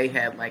when they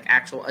had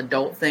actual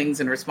adult things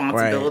and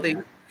responsibility.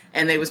 Right.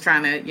 And they was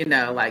trying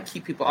to,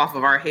 keep people off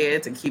of our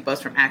heads and keep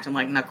us from acting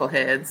like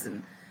knuckleheads.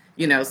 And,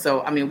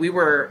 so,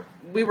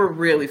 we were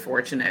really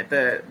fortunate.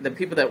 The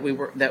people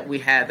that we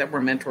had that were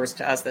mentors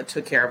to us that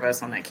took care of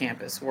us on that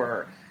campus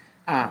were,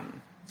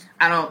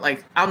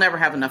 I'll never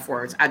have enough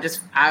words.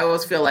 I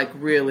always feel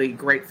really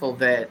grateful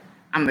that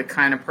I'm the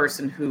kind of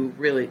person who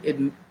really,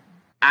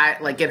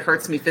 it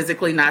hurts me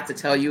physically not to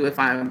tell you if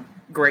I'm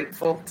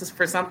grateful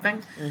for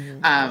something.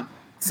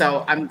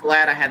 So I'm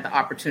glad I had the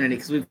opportunity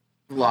because we've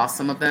lost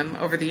some of them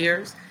over the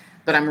years.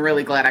 But I'm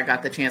really glad I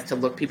got the chance to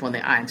look people in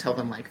the eye and tell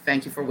them,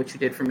 thank you for what you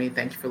did for me.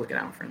 Thank you for looking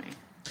out for me.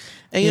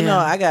 And,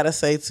 I got to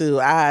say, too,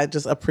 I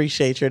just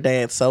appreciate your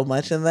dad so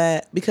much in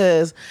that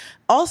because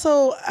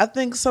also I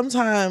think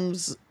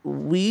sometimes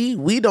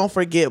we don't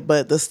forget,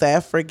 but the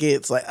staff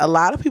forgets. A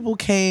lot of people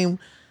came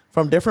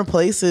from different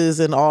places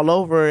and all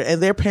over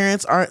and their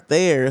parents aren't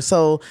there.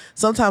 So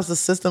sometimes the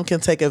system can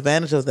take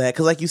advantage of that.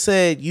 Because like you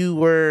said, you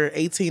were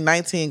 18,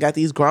 19, got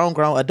these grown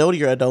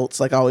adultier adults,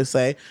 like I always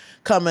say,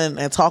 coming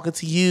and talking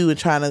to you and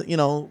trying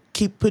to,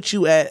 put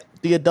you at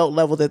the adult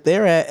level that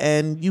they're at,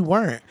 and you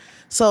weren't.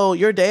 So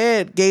your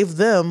dad gave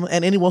them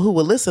and anyone who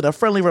will listen a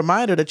friendly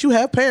reminder that you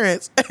have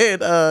parents and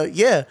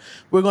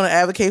we're going to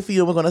advocate for you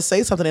and we're going to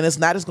say something. And it's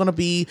not just going to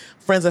be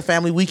friends and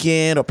family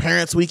weekend or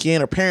parents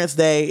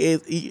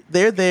day.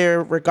 They're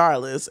there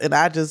regardless. And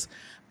I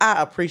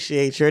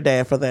appreciate your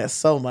dad for that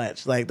so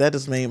much. That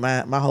just made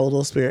my whole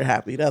little spirit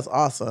happy. That's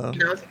awesome.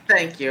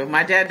 Thank you.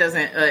 My dad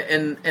doesn't,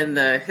 in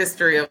the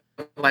history of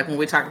when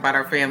we talk about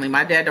our family,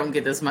 my dad don't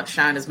get as much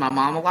shine as my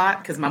mom a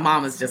lot because my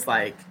mom is just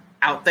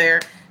out there.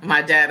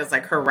 My dad is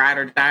her ride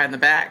or die in the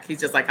back. He's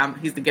just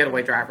he's the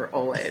getaway driver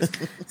always.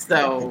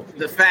 So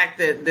the fact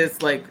that this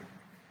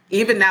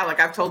even now, like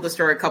I've told the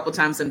story a couple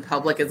times in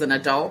public as an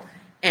adult,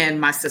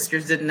 and my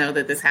sisters didn't know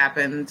that this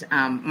happened.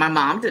 My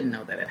mom didn't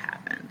know that it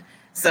happened.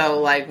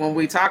 So like when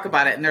we talk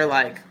about it and they're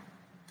like,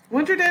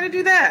 when did your daddy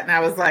do that? And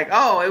I was like,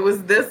 oh, it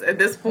was this at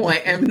this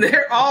point. And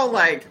they're all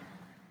like,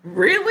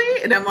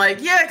 really? And I'm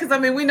like, yeah, because I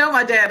mean, we know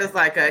my dad is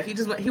like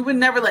he would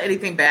never let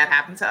anything bad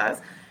happen to us.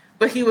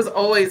 But he was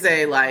always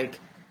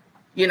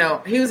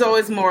he was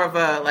always more of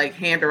a like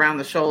hand around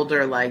the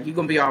shoulder, like, you're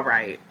gonna be all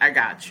right. I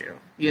got you.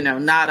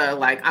 Not a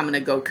like, I'm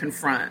gonna go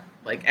confront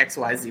like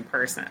XYZ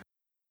person.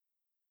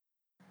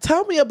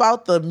 Tell me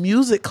about the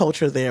music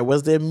culture there.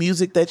 Was there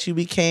music that you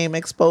became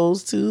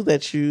exposed to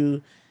that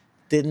you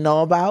didn't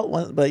know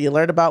about, but you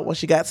learned about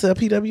once you got to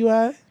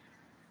PWI?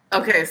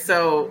 Okay,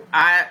 so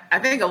I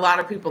think a lot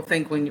of people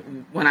think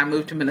when I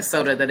moved to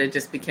Minnesota that it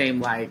just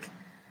became like,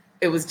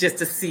 it was just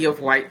a sea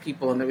of white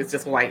people and it was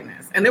just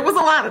whiteness. And there was a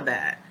lot of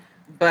that.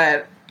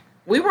 But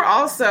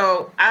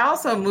I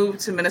also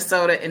moved to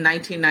Minnesota in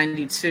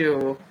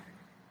 1992,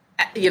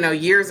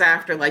 years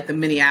after like the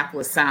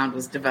Minneapolis sound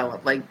was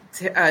developed. Like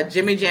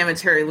Jimmy Jam and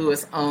Terry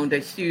Lewis owned a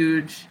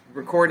huge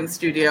recording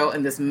studio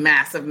and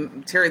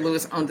Terry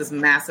Lewis owned this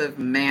massive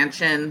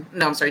mansion.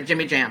 No, I'm sorry,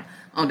 Jimmy Jam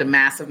owned a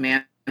massive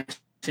mansion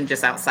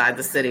just outside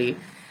the city.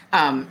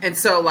 And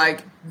so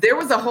like there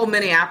was a whole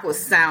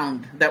Minneapolis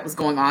sound that was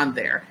going on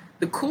there.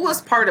 The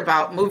coolest part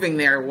about moving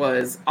there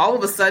was all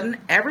of a sudden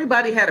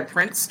everybody had a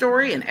Prince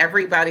story and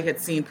everybody had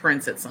seen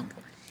Prince at some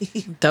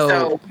point.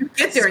 So you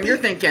get there and you're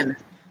thinking,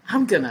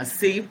 I'm gonna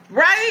see,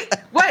 right?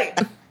 Wait,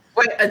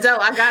 Adele,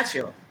 I got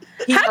you.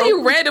 How do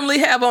you randomly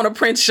have on a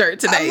Prince shirt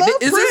today? I love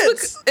Is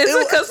Prince.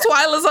 it because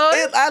Twyla's on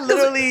it? I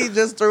literally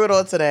just threw it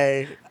on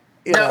today.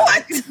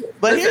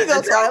 But here you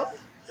go, Twyla.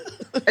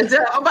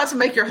 Adele, I'm about to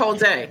make your whole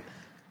day.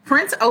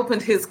 Prince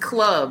opened his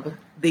club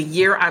the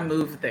year I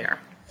moved there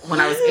when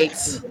I was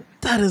 18.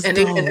 That is and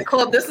dope. And the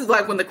club, this is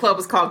like when the club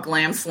was called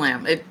Glam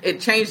Slam.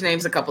 It changed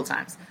names a couple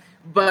times.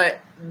 But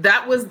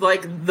that was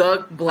like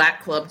the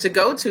black club to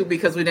go to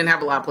because we didn't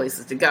have a lot of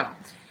places to go.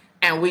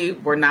 And we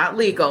were not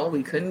legal.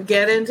 We couldn't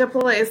get into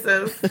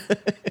places.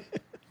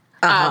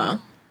 But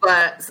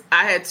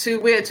we had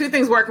two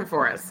things working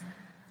for us.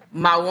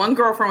 My one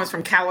girlfriend was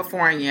from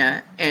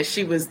California, and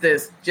she was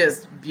this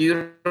just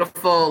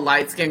beautiful,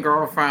 light-skinned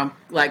girl from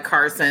like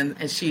Carson,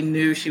 and she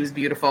knew she was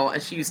beautiful,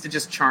 and she used to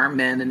just charm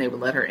men, and they would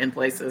let her in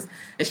places,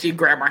 and she'd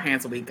grab our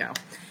hands and we'd go.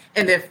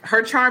 And if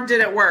her charm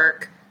didn't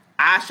work,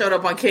 I showed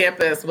up on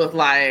campus with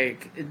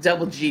like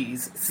double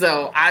G's,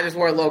 so I just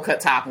wore a low-cut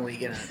top when we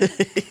get in.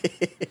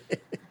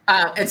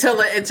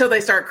 Until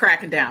they start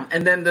cracking down,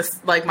 and then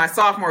my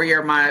sophomore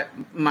year,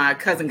 my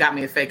cousin got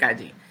me a fake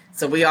ID.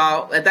 So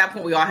at that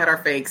point, we all had our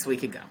fakes, we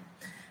could go.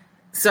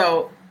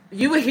 So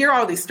you would hear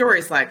all these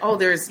stories like, oh,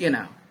 there's,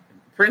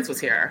 Prince was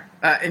here.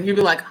 And you'd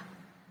be like,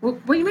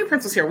 what do you mean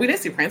Prince was here? We didn't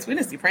see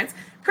Prince.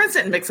 Prince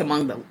didn't mix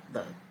among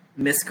the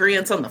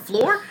miscreants on the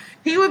floor.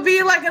 He would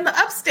be like in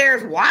the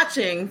upstairs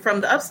watching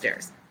from the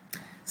upstairs.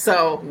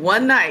 So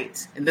one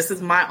night, and this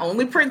is my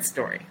only Prince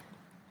story.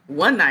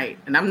 One night,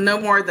 and I am no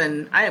more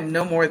than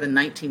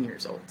 19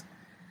 years old.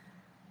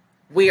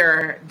 We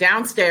are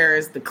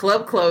downstairs, the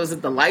club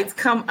closes, the lights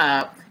come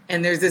up,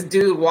 and there's this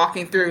dude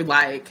walking through,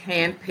 like,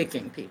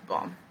 hand-picking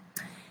people.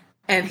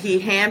 And he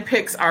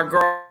hand-picks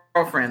our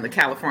girlfriend, the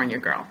California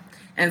girl,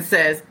 and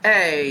says,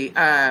 hey,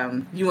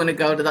 you want to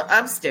go to the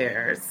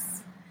upstairs?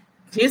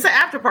 He didn't say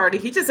after party,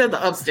 he just said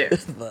the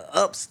upstairs. The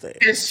upstairs.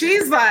 And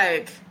she's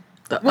like,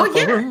 well,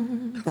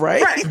 yeah.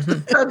 Right.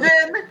 So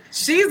then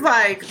she's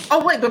like,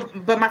 oh, wait,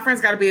 but my friends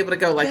got to be able to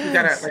go. Like, you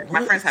got to, like,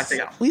 my friends have to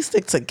go. We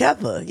stick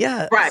together.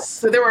 Yeah. Right.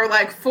 So there were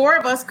like 4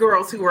 of us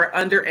girls who were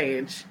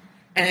underage.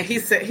 And he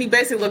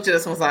basically looked at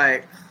us and was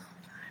like,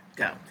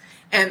 go.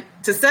 And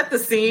to set the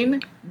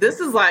scene, this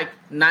is like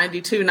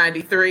 92,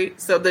 93.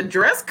 So the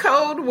dress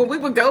code when we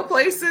would go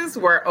places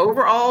were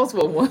overalls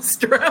with one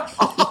strap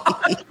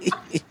on.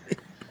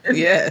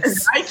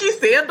 Yes. Nike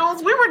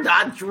sandals. We were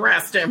not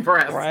dressed to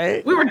impress.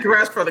 Right. We were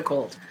dressed for the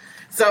cold.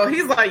 So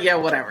he's like, yeah,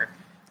 whatever.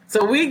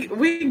 So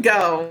we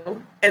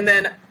go, and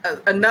then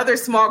another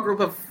small group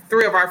of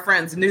 3 of our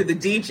friends knew the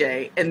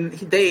DJ, and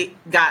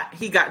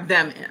he got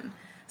them in.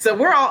 So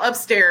we're all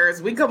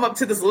upstairs. We come up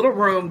to this little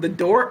room. The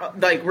door,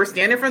 like we're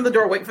standing in front of the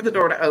door, waiting for the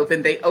door to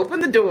open. They open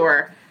the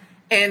door,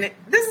 and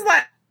this is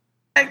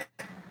like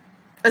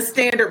a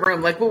standard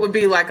room, like what would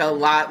be like a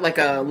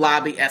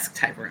lobby-esque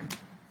type room.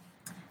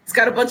 It's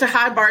got a bunch of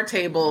high bar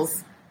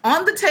tables.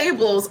 On the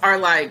tables are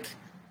like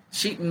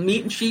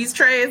meat and cheese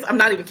trays. I'm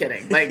not even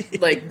kidding.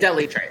 Like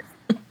deli trays.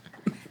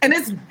 And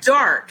it's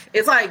dark.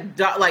 It's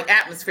like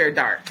atmosphere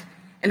dark.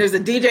 And there's a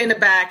DJ in the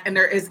back, and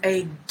there is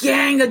a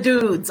gang of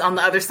dudes on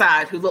the other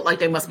side who look like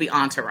they must be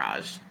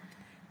entourage.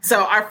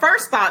 So our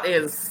first thought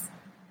is,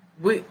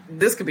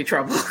 this could be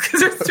trouble because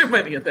there's too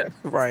many of them.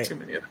 Right. Too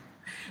many of them.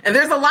 And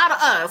there's a lot of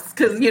us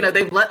because,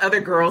 they've let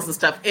other girls and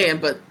stuff in,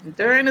 but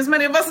there ain't as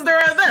many of us as there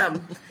are of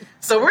them.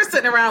 So we're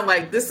sitting around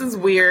like, this is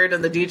weird,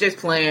 and the DJ's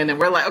playing, and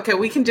we're like, okay,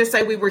 we can just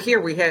say we were here.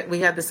 We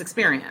had this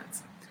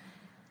experience.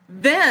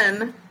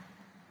 Then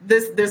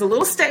there's a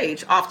little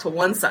stage off to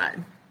one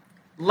side,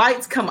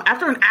 lights come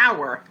after an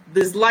hour.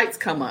 These lights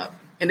come up,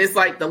 and it's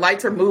like the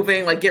lights are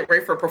moving, like get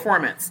ready for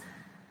performance.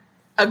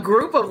 A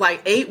group of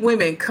like 8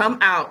 women come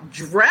out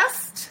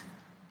dressed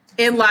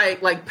in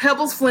like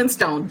Pebbles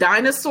Flintstone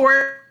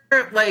dinosaur,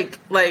 like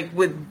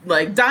with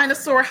like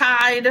dinosaur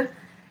hide,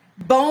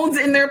 bones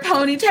in their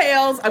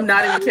ponytails. I'm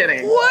not even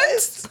kidding.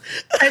 What?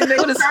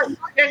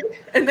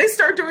 And they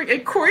start doing a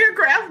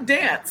choreographed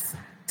dance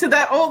to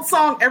that old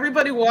song,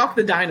 "Everybody Walk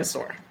the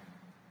Dinosaur."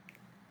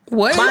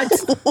 What?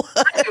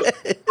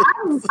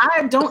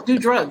 I don't do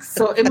drugs,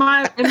 so in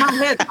my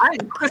head, I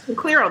am crystal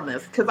clear on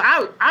this because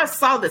I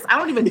saw this. I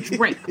don't even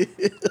drink,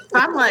 so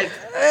I'm like,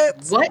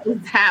 what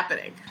is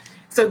happening?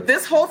 So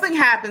this whole thing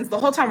happens. The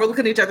whole time we're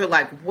looking at each other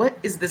like, what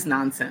is this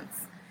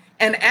nonsense?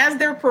 And as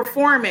they're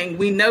performing,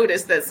 we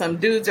notice that some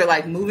dudes are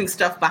like moving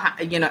stuff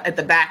behind, at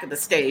the back of the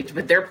stage,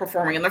 but they're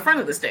performing in the front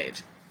of the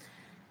stage.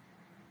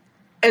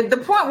 At the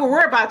point where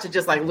we're about to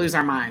just like lose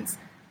our minds,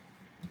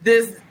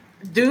 this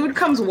dude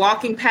comes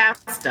walking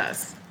past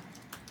us.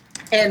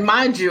 And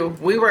mind you,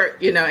 we were,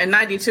 in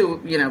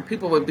 92,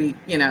 people would be,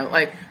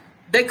 like,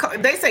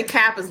 they say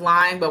Cap is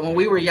lying, but when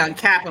we were young,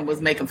 Cappin was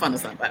making fun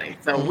of somebody.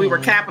 So we were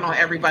capping on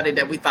everybody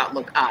that we thought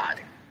looked odd.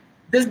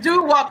 This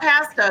dude walked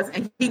past us,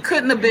 and he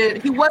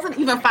wasn't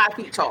even 5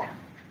 feet tall.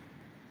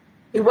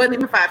 He wasn't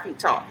even 5 feet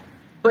tall.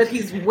 But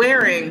he's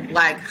wearing,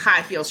 like,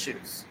 high heel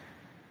shoes.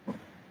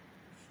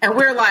 And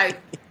we're like,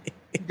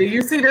 do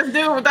you see this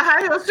dude with the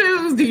high heel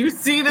shoes? Do you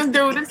see this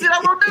dude? You see that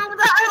little dude with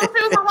the high heel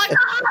shoes? I'm like,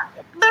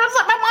 those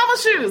are my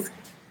mama's shoes.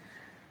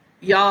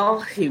 Y'all,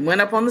 he went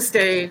up on the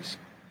stage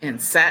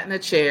and sat in a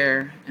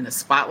chair, and the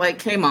spotlight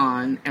came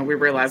on, and we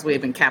realized we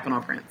had been capping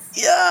on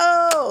Prince.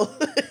 Yo!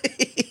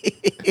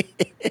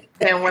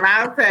 And when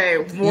I say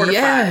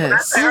mortified, when I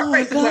say our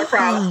faces went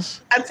from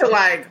to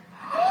like,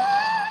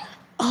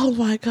 oh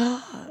my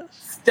God.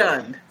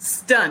 Stunned.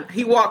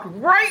 He walked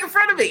right in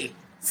front of me.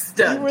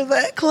 Stunned. We were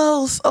that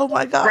close. Oh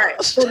my gosh.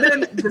 Right. So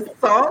then the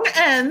song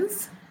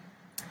ends.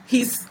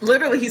 He's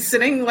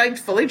sitting like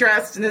fully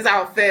dressed in his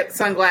outfit,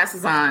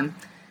 sunglasses on.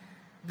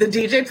 The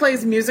DJ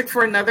plays music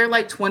for another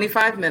like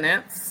 25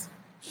 minutes.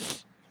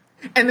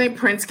 And then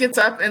Prince gets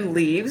up and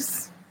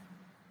leaves.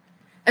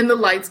 And the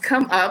lights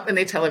come up and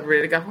they tell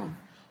everybody to go home.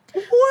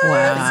 What?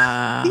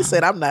 Wow. He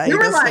said, I'm not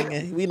even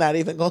singing. We're not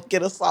even going to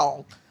get a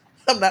song.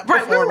 I'm not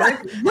performing.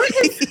 Right, we were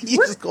like,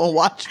 You're just going to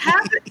watch me.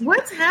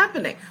 What's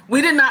happening?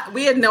 We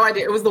had no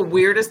idea. It was the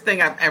weirdest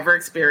thing I've ever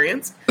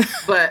experienced.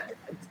 But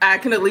I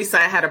can at least say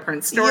I had a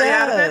Prince story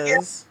out of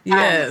it.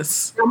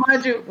 Yes. So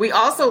mind you, we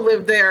also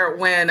lived there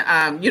when,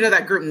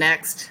 that group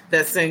Next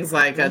that sings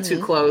like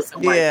Too Close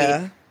and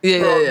White Feet.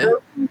 Yeah.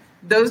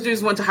 Those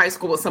dudes went to high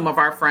school with some of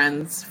our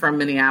friends from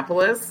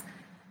Minneapolis.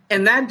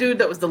 And that dude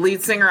that was the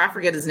lead singer, I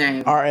forget his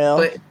name. RL.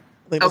 But,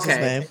 I think that's his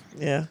name.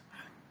 Yeah.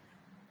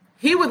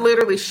 He would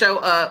literally show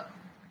up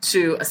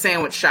to a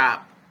sandwich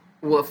shop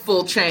with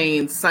full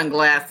chains,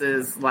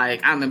 sunglasses,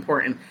 like, I'm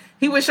important.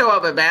 He would show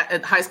up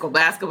at high school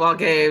basketball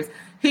games.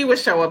 He would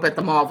show up at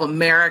the Mall of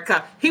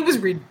America. He was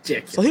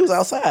ridiculous. So he was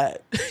outside.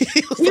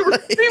 He was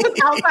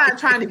outside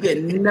trying to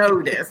get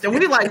noticed. And we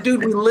were like,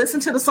 dude, we listen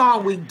to the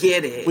song. We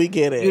get it. We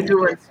get it.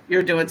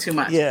 You're doing too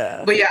much.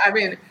 Yeah. But yeah, I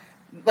mean,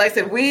 like I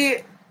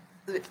said,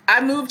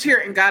 I moved here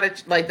and got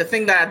it. Like the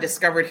thing that I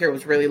discovered here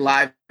was really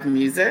live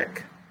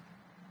music.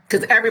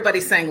 Because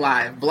everybody sang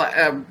live.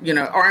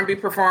 R&B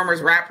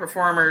performers, rap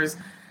performers,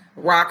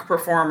 rock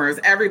performers,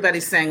 everybody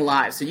sang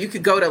live. So you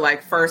could go to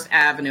like First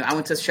Avenue. I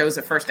went to shows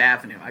at First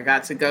Avenue. I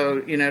got to go,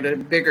 to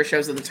bigger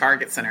shows at the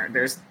Target Center.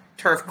 There's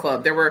Turf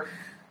Club.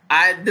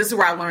 This is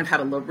where I learned how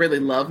to really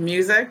love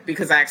music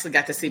because I actually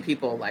got to see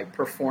people like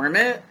perform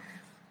it.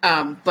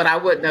 But I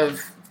wouldn't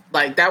have,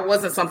 like, that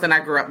wasn't something I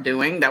grew up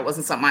doing. That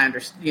wasn't something I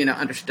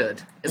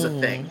understood as a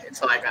thing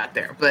until I got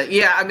there. But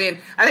yeah, I mean,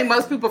 I think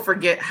most people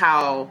forget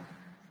how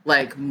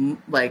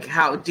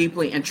how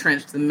deeply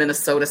entrenched the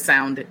Minnesota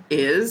sound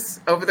is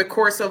over the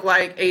course of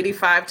like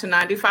 85 to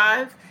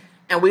 95.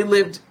 And we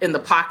lived in the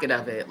pocket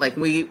of it. Like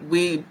we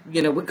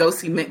would go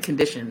see Mint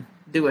Condition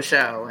do a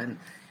show, and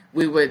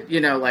we would,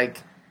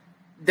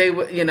 they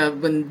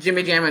would, when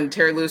Jimmy Jam and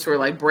Terry Lewis were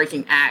like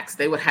breaking acts,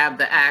 they would have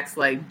the acts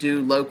like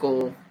do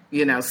local,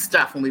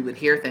 stuff, and we would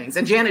hear things.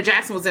 And Janet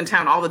Jackson was in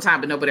town all the time,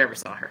 but nobody ever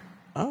saw her.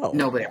 Oh.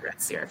 Nobody ever got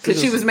to see her. Because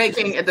she was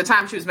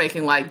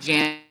making like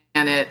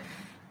Janet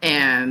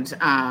and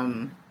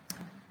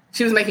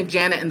she was making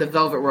Janet and the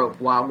Velvet Rope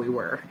while we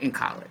were in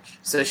college.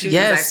 So she was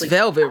actually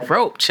Velvet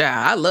Rope,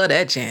 child. I love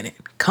that Janet.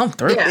 Come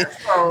through. Yeah,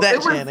 so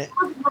Janet. It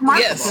was remarkable.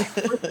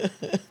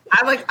 Yes.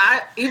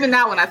 I even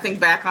now when I think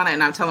back on it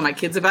and I'm telling my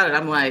kids about it,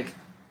 I'm like,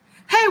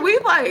 hey,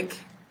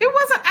 it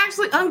wasn't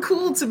actually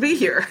uncool to be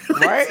here.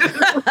 Right?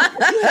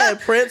 You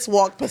had Prince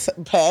walk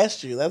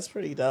past you. That's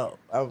pretty dope.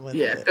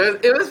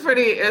 It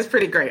was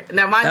pretty great.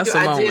 Now, mind you,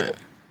 I did.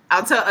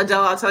 I'll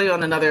tell you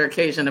on another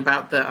occasion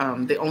about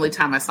the only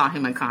time I saw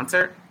him in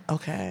concert.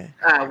 Okay.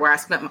 Where I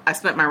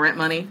spent my rent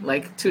money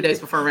like 2 days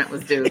before rent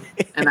was due,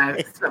 and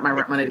I spent my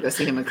rent money to go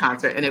see him in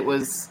concert, and it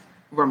was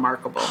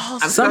remarkable.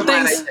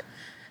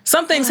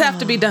 Some things have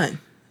to be done.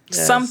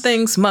 Yes. Some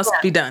things must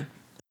be done.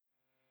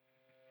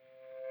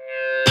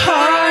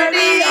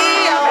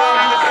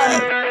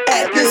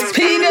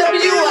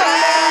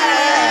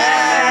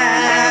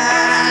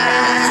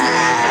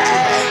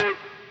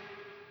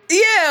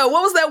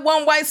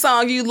 one white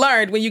song you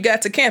learned when you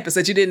got to campus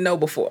that you didn't know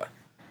before?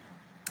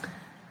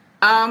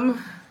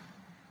 That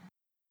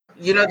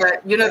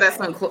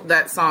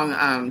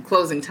song,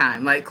 Closing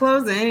Time, like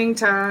Closing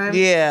Time.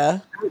 Yeah.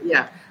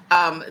 Yeah.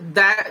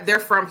 That they're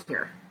from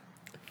here.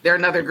 They're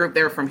another group.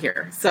 They're from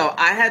here. So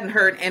I hadn't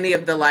heard any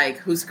of the like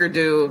Husker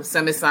Du,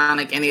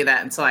 Semisonic, any of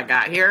that until I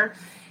got here.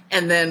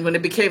 And then when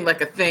it became like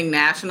a thing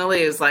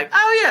nationally, it was like,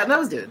 oh yeah,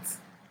 those dudes.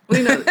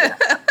 We know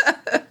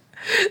that.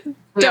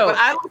 Yeah,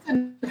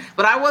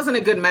 but I wasn't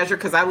a good measure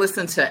because I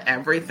listened to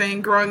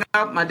everything growing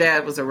up. My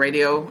dad was a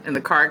radio in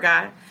the car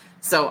guy.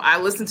 So I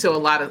listened to a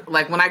lot of,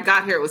 like, when I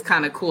got here, it was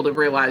kind of cool to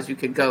realize you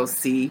could go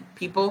see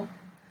people,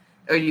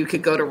 or you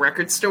could go to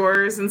record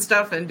stores and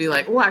stuff and be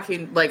like, oh, I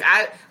can,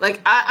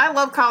 I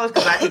love college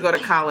because I could go to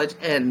college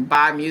and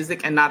buy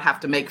music and not have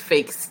to make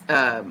fake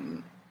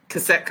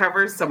cassette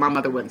covers, so my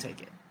mother wouldn't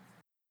take it.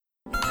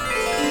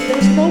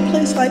 There's no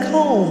place like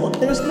home.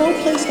 There's no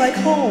place like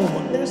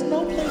home. There's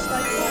no place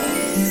like home.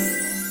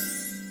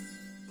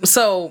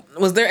 So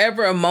was there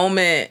ever a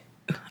moment,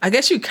 I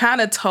guess you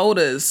kind of told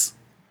us,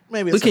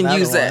 Maybe we can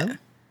use one. that.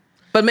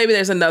 But maybe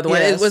there's another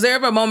Yes. one. Was there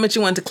ever a moment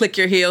you wanted to click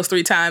your heels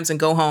 3 times and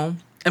go home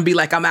and be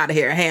like, I'm out of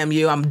here, ham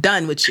you, I'm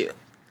done with you?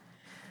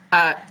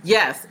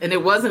 Yes, and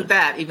it wasn't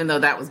that, even though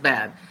that was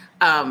bad.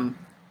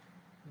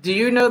 Do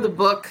you know the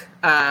book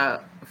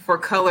For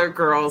Colored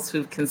Girls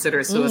Who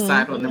Consider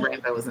Suicide When the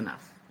Rainbow Is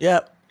Enough?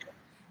 Yep.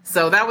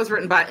 So that was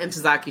written by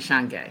Ntozake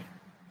Shange.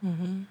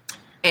 Mm-hmm.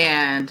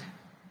 And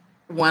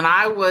when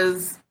I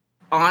was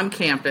on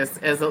campus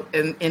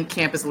in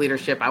campus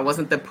leadership, I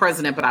wasn't the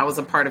president, but I was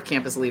a part of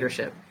campus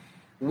leadership.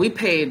 We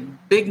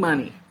paid big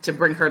money to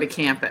bring her to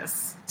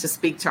campus to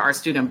speak to our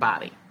student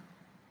body.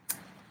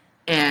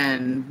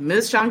 And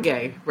Ms.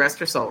 Shange, rest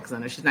her soul, because I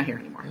know she's not here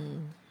anymore,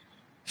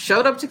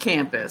 showed up to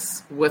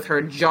campus with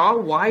her jaw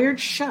wired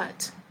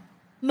shut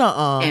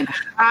and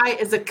high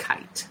as a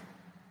kite.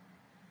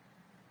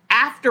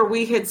 After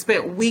we had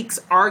spent weeks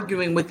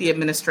arguing with the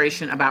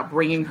administration about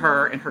bringing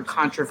her and her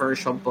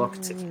controversial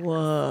book to campus.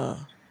 Whoa.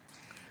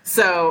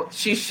 So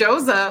she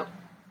shows up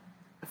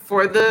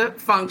for the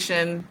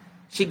function.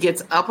 She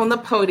gets up on the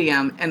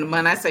podium, and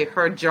when I say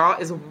her jaw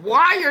is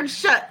wired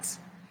shut,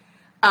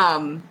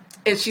 and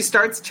she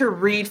starts to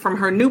read from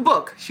her new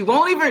book. She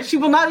will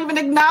not even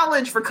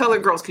acknowledge For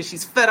Colored Girls because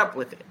she's fed up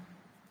with it.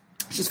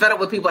 She's fed up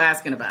with people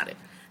asking about it.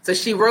 So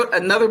she wrote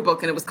another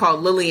book, and it was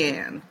called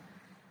Lillian.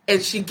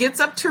 And she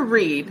gets up to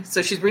read.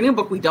 So she's reading a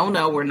book we don't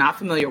know, we're not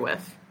familiar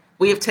with.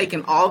 We have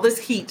taken all this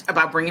heat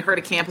about bringing her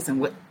to campus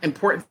and what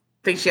important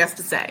things she has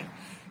to say.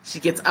 She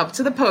gets up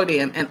to the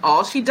podium, and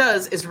all she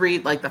does is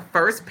read like the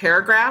first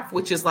paragraph,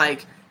 which is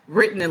like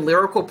written in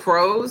lyrical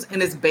prose,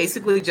 and it's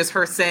basically just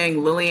her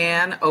saying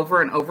Lillian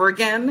over and over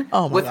again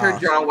with her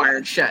jaw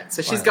wired shut.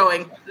 So she's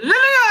going,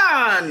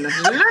 Lillian,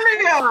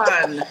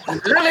 Lillian,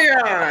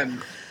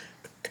 Lillian.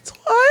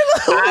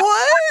 Twilight,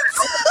 what?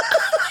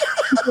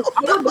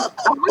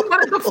 We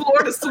wanted the floor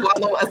to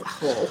swallow as a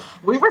whole.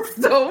 We were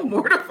so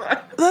mortified.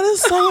 That is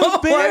so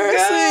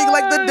embarrassing.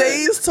 Like the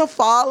days to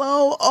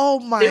follow. Oh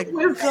my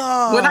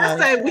God. When I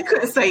say we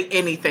couldn't say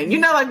anything, you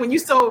know, like when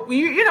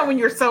when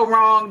you're so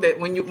wrong that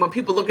when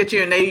people look at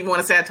you and they even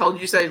want to say, I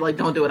told you, say like,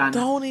 don't do it.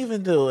 Don't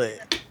even do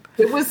it.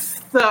 It was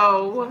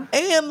so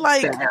And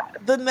like sad.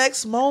 the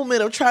next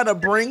moment of trying to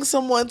bring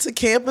someone to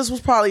campus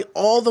was probably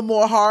all the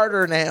more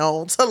harder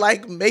now to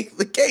like make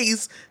the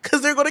case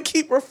because they're going to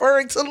keep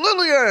referring to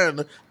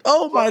Lillian.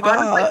 Oh my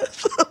God.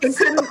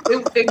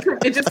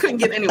 It just couldn't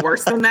get any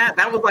worse than that.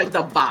 That was like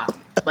the bottom.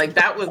 Like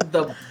that was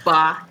the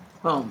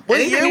bottom.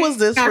 What year was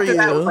this for you?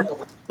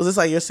 Was this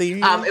like your senior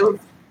year?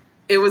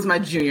 It was my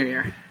junior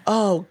year.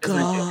 Oh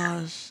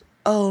gosh.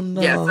 Oh no.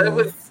 Yeah,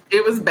 so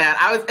it was bad.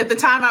 At the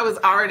time I was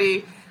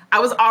already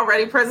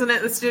president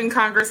of the student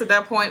congress at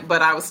that point,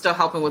 but I was still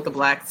helping with the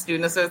Black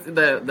Student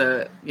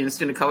the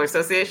Student Color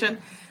Association.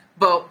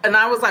 And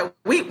I was like,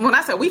 when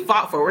I said we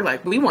fought for, we're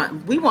like, we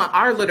want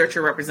our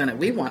literature represented.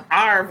 We want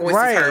our voices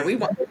heard.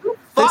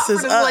 This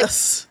is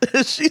us.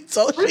 Like, she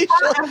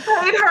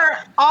paid her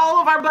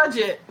all of our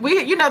budget.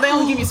 They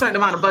only give you a certain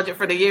amount of budget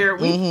for the year.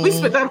 We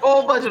spent that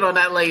whole budget on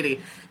that lady,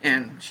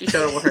 and she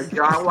showed up with her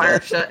jaw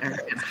wired shut and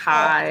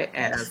high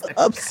as.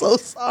 I'm so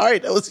sorry.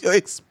 That was your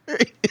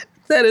experience.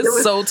 That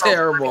is so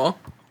terrible.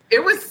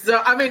 It was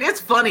so. I mean, it's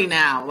funny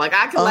now. Like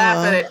I can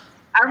laugh at it.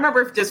 I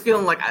remember just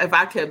feeling like if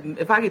I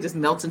could just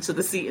melt into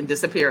the seat and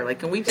disappear. Like,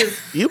 can we just?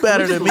 You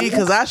better than me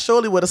because I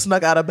surely would have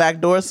snuck out a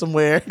back door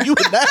somewhere. You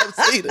would not have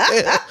seen it.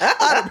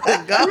 I'd have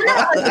been gone.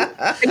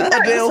 And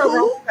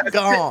then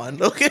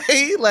gone?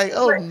 Okay, like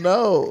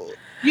no.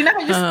 You know,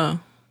 you're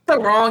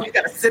so wrong. You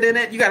got to sit in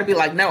it. You got to be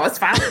like, no, it's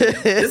fine.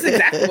 This is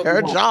exactly what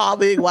her jaw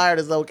being wired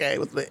is okay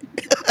with me.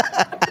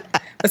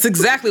 That's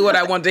exactly what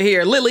I wanted to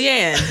hear.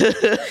 Lillian.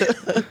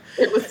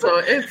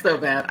 It's so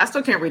bad. I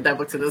still can't read that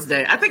book to this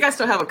day. I think I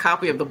still have a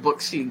copy of the book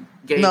she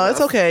gave us. No,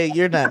 it's okay.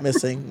 You're not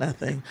missing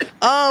nothing.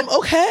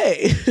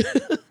 Okay.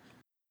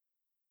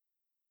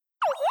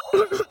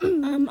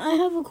 I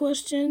have a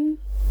question.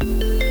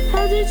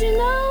 How did you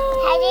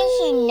know? How did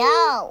you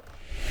know?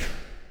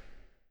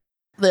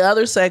 the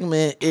other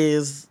segment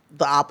is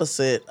the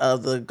opposite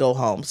of the go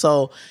home.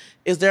 So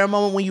is there a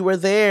moment when you were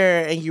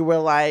there and you were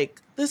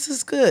like, this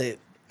is good,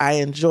 I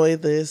enjoy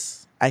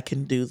this, I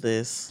can do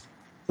this?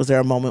 Was there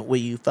a moment where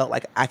you felt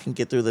like I can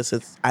get through this,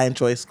 I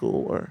enjoy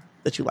school, or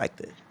that you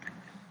liked it?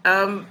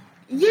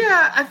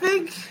 Yeah, I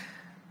think,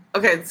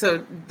 okay,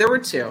 so there were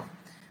two.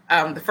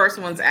 The first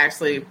one's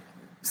actually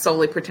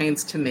solely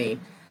pertains to me.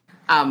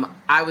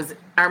 I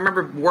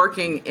remember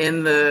working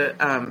in the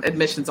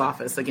admissions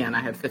office. Again,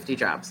 I had 50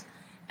 jobs.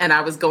 And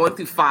I was going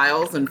through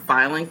files and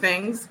filing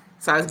things.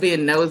 So I was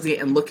being nosy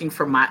and looking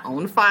for my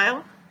own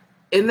file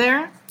in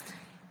there.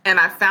 And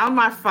I found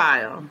my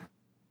file.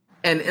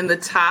 And in the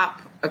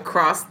top,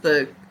 across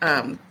the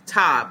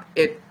top,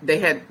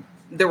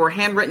 there were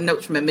handwritten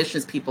notes from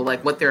admissions people,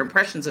 like what their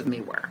impressions of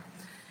me were.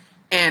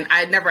 And I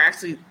had never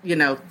actually,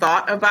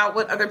 thought about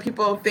what other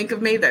people think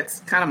of me. That's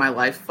kind of my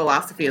life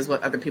philosophy, is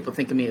what other people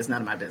think of me is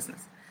none of my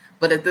business.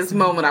 But at this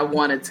moment, I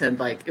wanted to,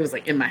 it was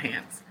in my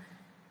hands.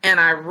 And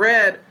I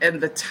read in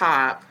the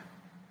top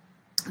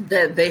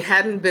that they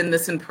hadn't been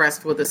this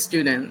impressed with a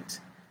student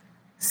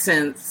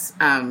since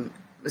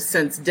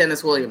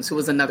Dennis Williams, who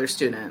was another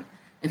student.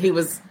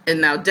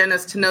 And now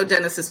Dennis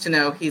is to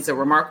know he's a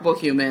remarkable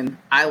human.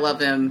 I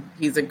love him.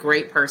 He's a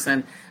great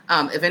person.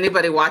 If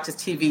anybody watches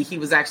TV, he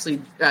was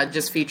actually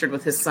just featured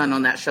with his son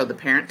on that show, The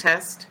Parent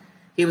Test.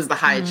 He was the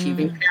high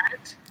achieving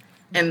parent.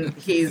 And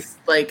he's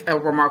a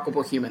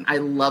remarkable human. I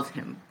love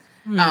him.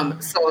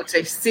 So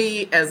to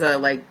see as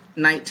a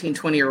 19,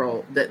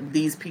 20-year-old that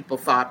these people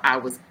thought I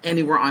was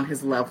anywhere on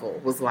his level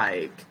was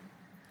like,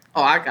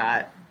 oh, I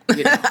got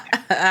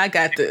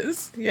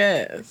this.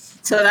 Yes.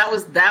 So that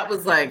was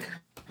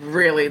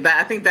really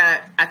that.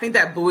 I think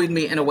that buoyed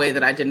me in a way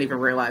that I didn't even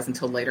realize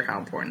until later how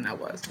important that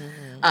was.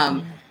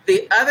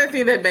 The other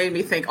thing that made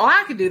me think, oh,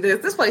 I could do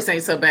this. This place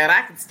ain't so bad.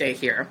 I could stay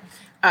here.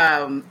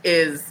 So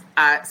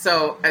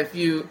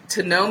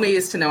to know me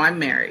is to know I'm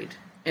married.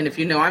 And if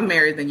you know I'm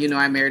married, then you know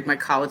I married my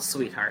college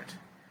sweetheart,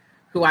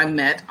 who I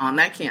met on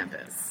that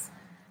campus.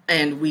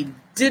 And we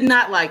did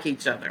not like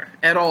each other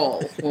at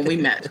all when we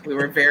met. We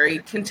were very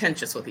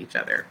contentious with each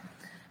other.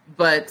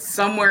 But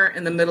somewhere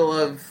in the middle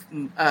of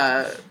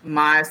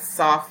my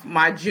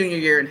junior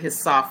year and his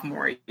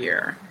sophomore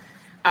year,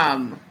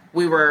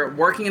 we were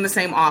working in the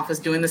same office,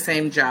 doing the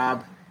same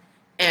job.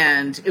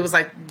 And it was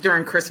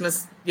during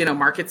Christmas,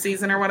 market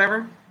season or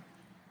whatever.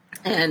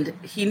 And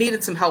he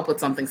needed some help with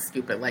something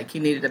stupid. He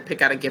needed to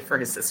pick out a gift for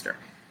his sister.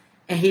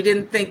 And he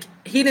didn't think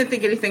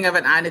anything of it.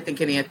 And I didn't think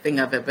anything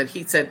of it. But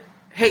he said,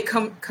 hey,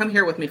 come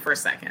here with me for a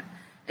second.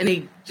 And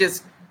he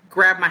just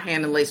grabbed my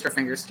hand and laced our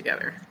fingers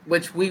together,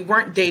 which we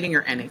weren't dating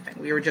or anything.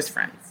 We were just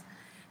friends.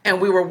 And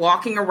we were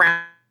walking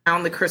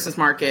around the Christmas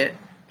market,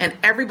 and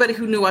everybody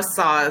who knew us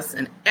saw us,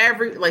 and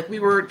we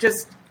were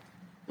just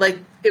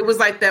it was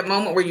that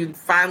moment where you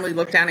finally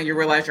look down and you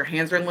realize your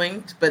hands are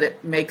linked, but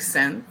it makes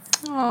sense.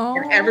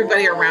 Aww. And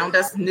everybody around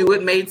us knew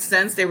it made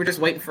sense. They were just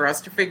waiting for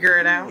us to figure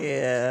it out.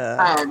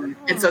 Yeah.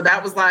 And so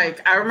that was I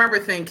remember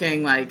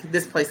thinking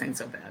this place ain't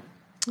so bad.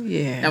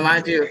 Yeah. Now,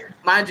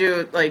 mind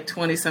you,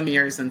 20 some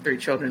years and 3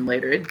 children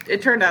later,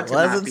 it turned out to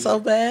not be. Wasn't so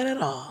bad at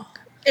all.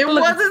 It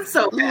wasn't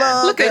so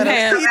bad. Look at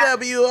him.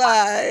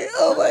 PWI.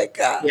 Oh my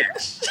gosh.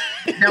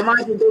 Yeah. Now,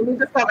 mind you, they need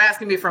to stop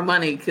asking me for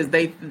money, because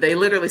they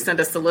literally sent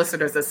us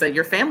solicitors that said,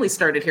 your family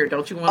started here.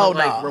 Don't you want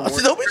to reward?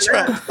 Don't be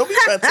trying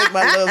to take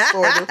my love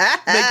story to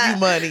make you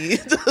money.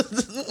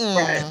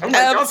 Right.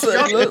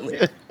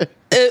 Absolutely.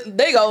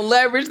 They gonna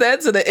leverage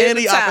that to the end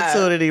any of time.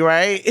 Opportunity,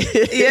 right?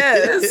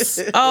 Yes.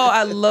 Oh,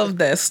 I love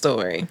that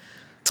story.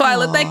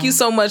 Twyla, thank you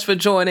so much for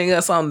joining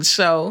us on the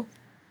show.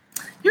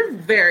 You're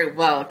very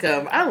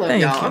welcome. I love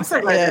y'all. I'm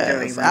so glad you're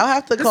doing that. I'll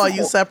have to call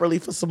you separately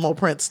for some more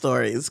Prince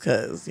stories,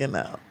 because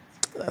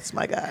that's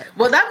my guy.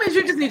 Well, that means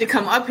you just need to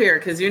come up here,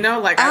 because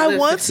I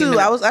want to.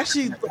 I was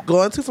actually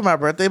going to for my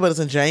birthday, but it's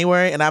in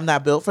January, and I'm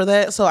not built for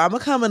that. So I'm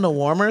gonna come in the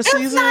warmer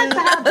season.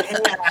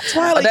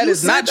 Twyla, that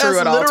is not true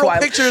at all. Literal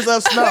pictures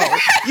of snow.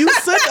 You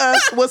sent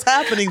us what's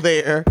happening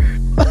there.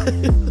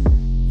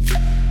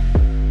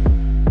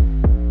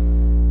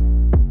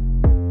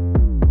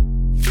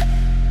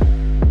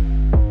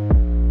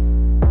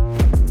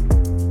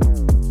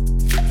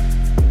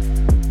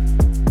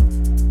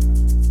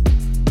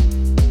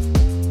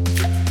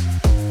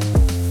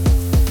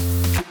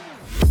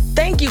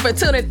 Thank you for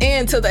tuning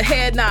in to the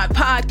Head Nod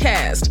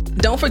Podcast.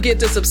 Don't forget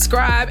to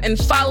subscribe and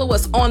follow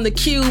us on the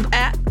Cube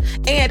app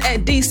and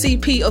at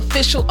DCP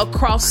Official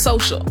across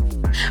social.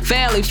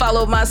 Family,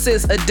 follow my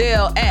sis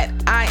Adele at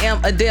I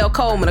am Adele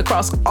Coleman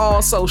across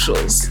all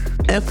socials.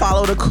 And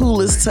follow the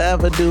coolest to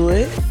ever do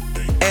it,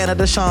 Anna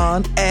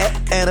Deshawn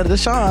at Anna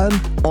Deshawn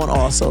on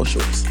all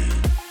socials.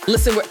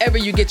 Listen wherever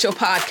you get your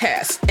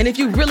podcasts. And if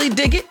you really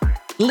dig it,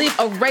 leave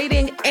a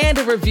rating and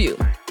a review.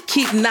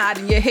 Keep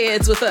nodding your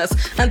heads with us.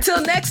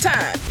 Until next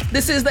time,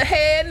 this is the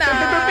Head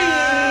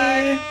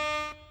Nod.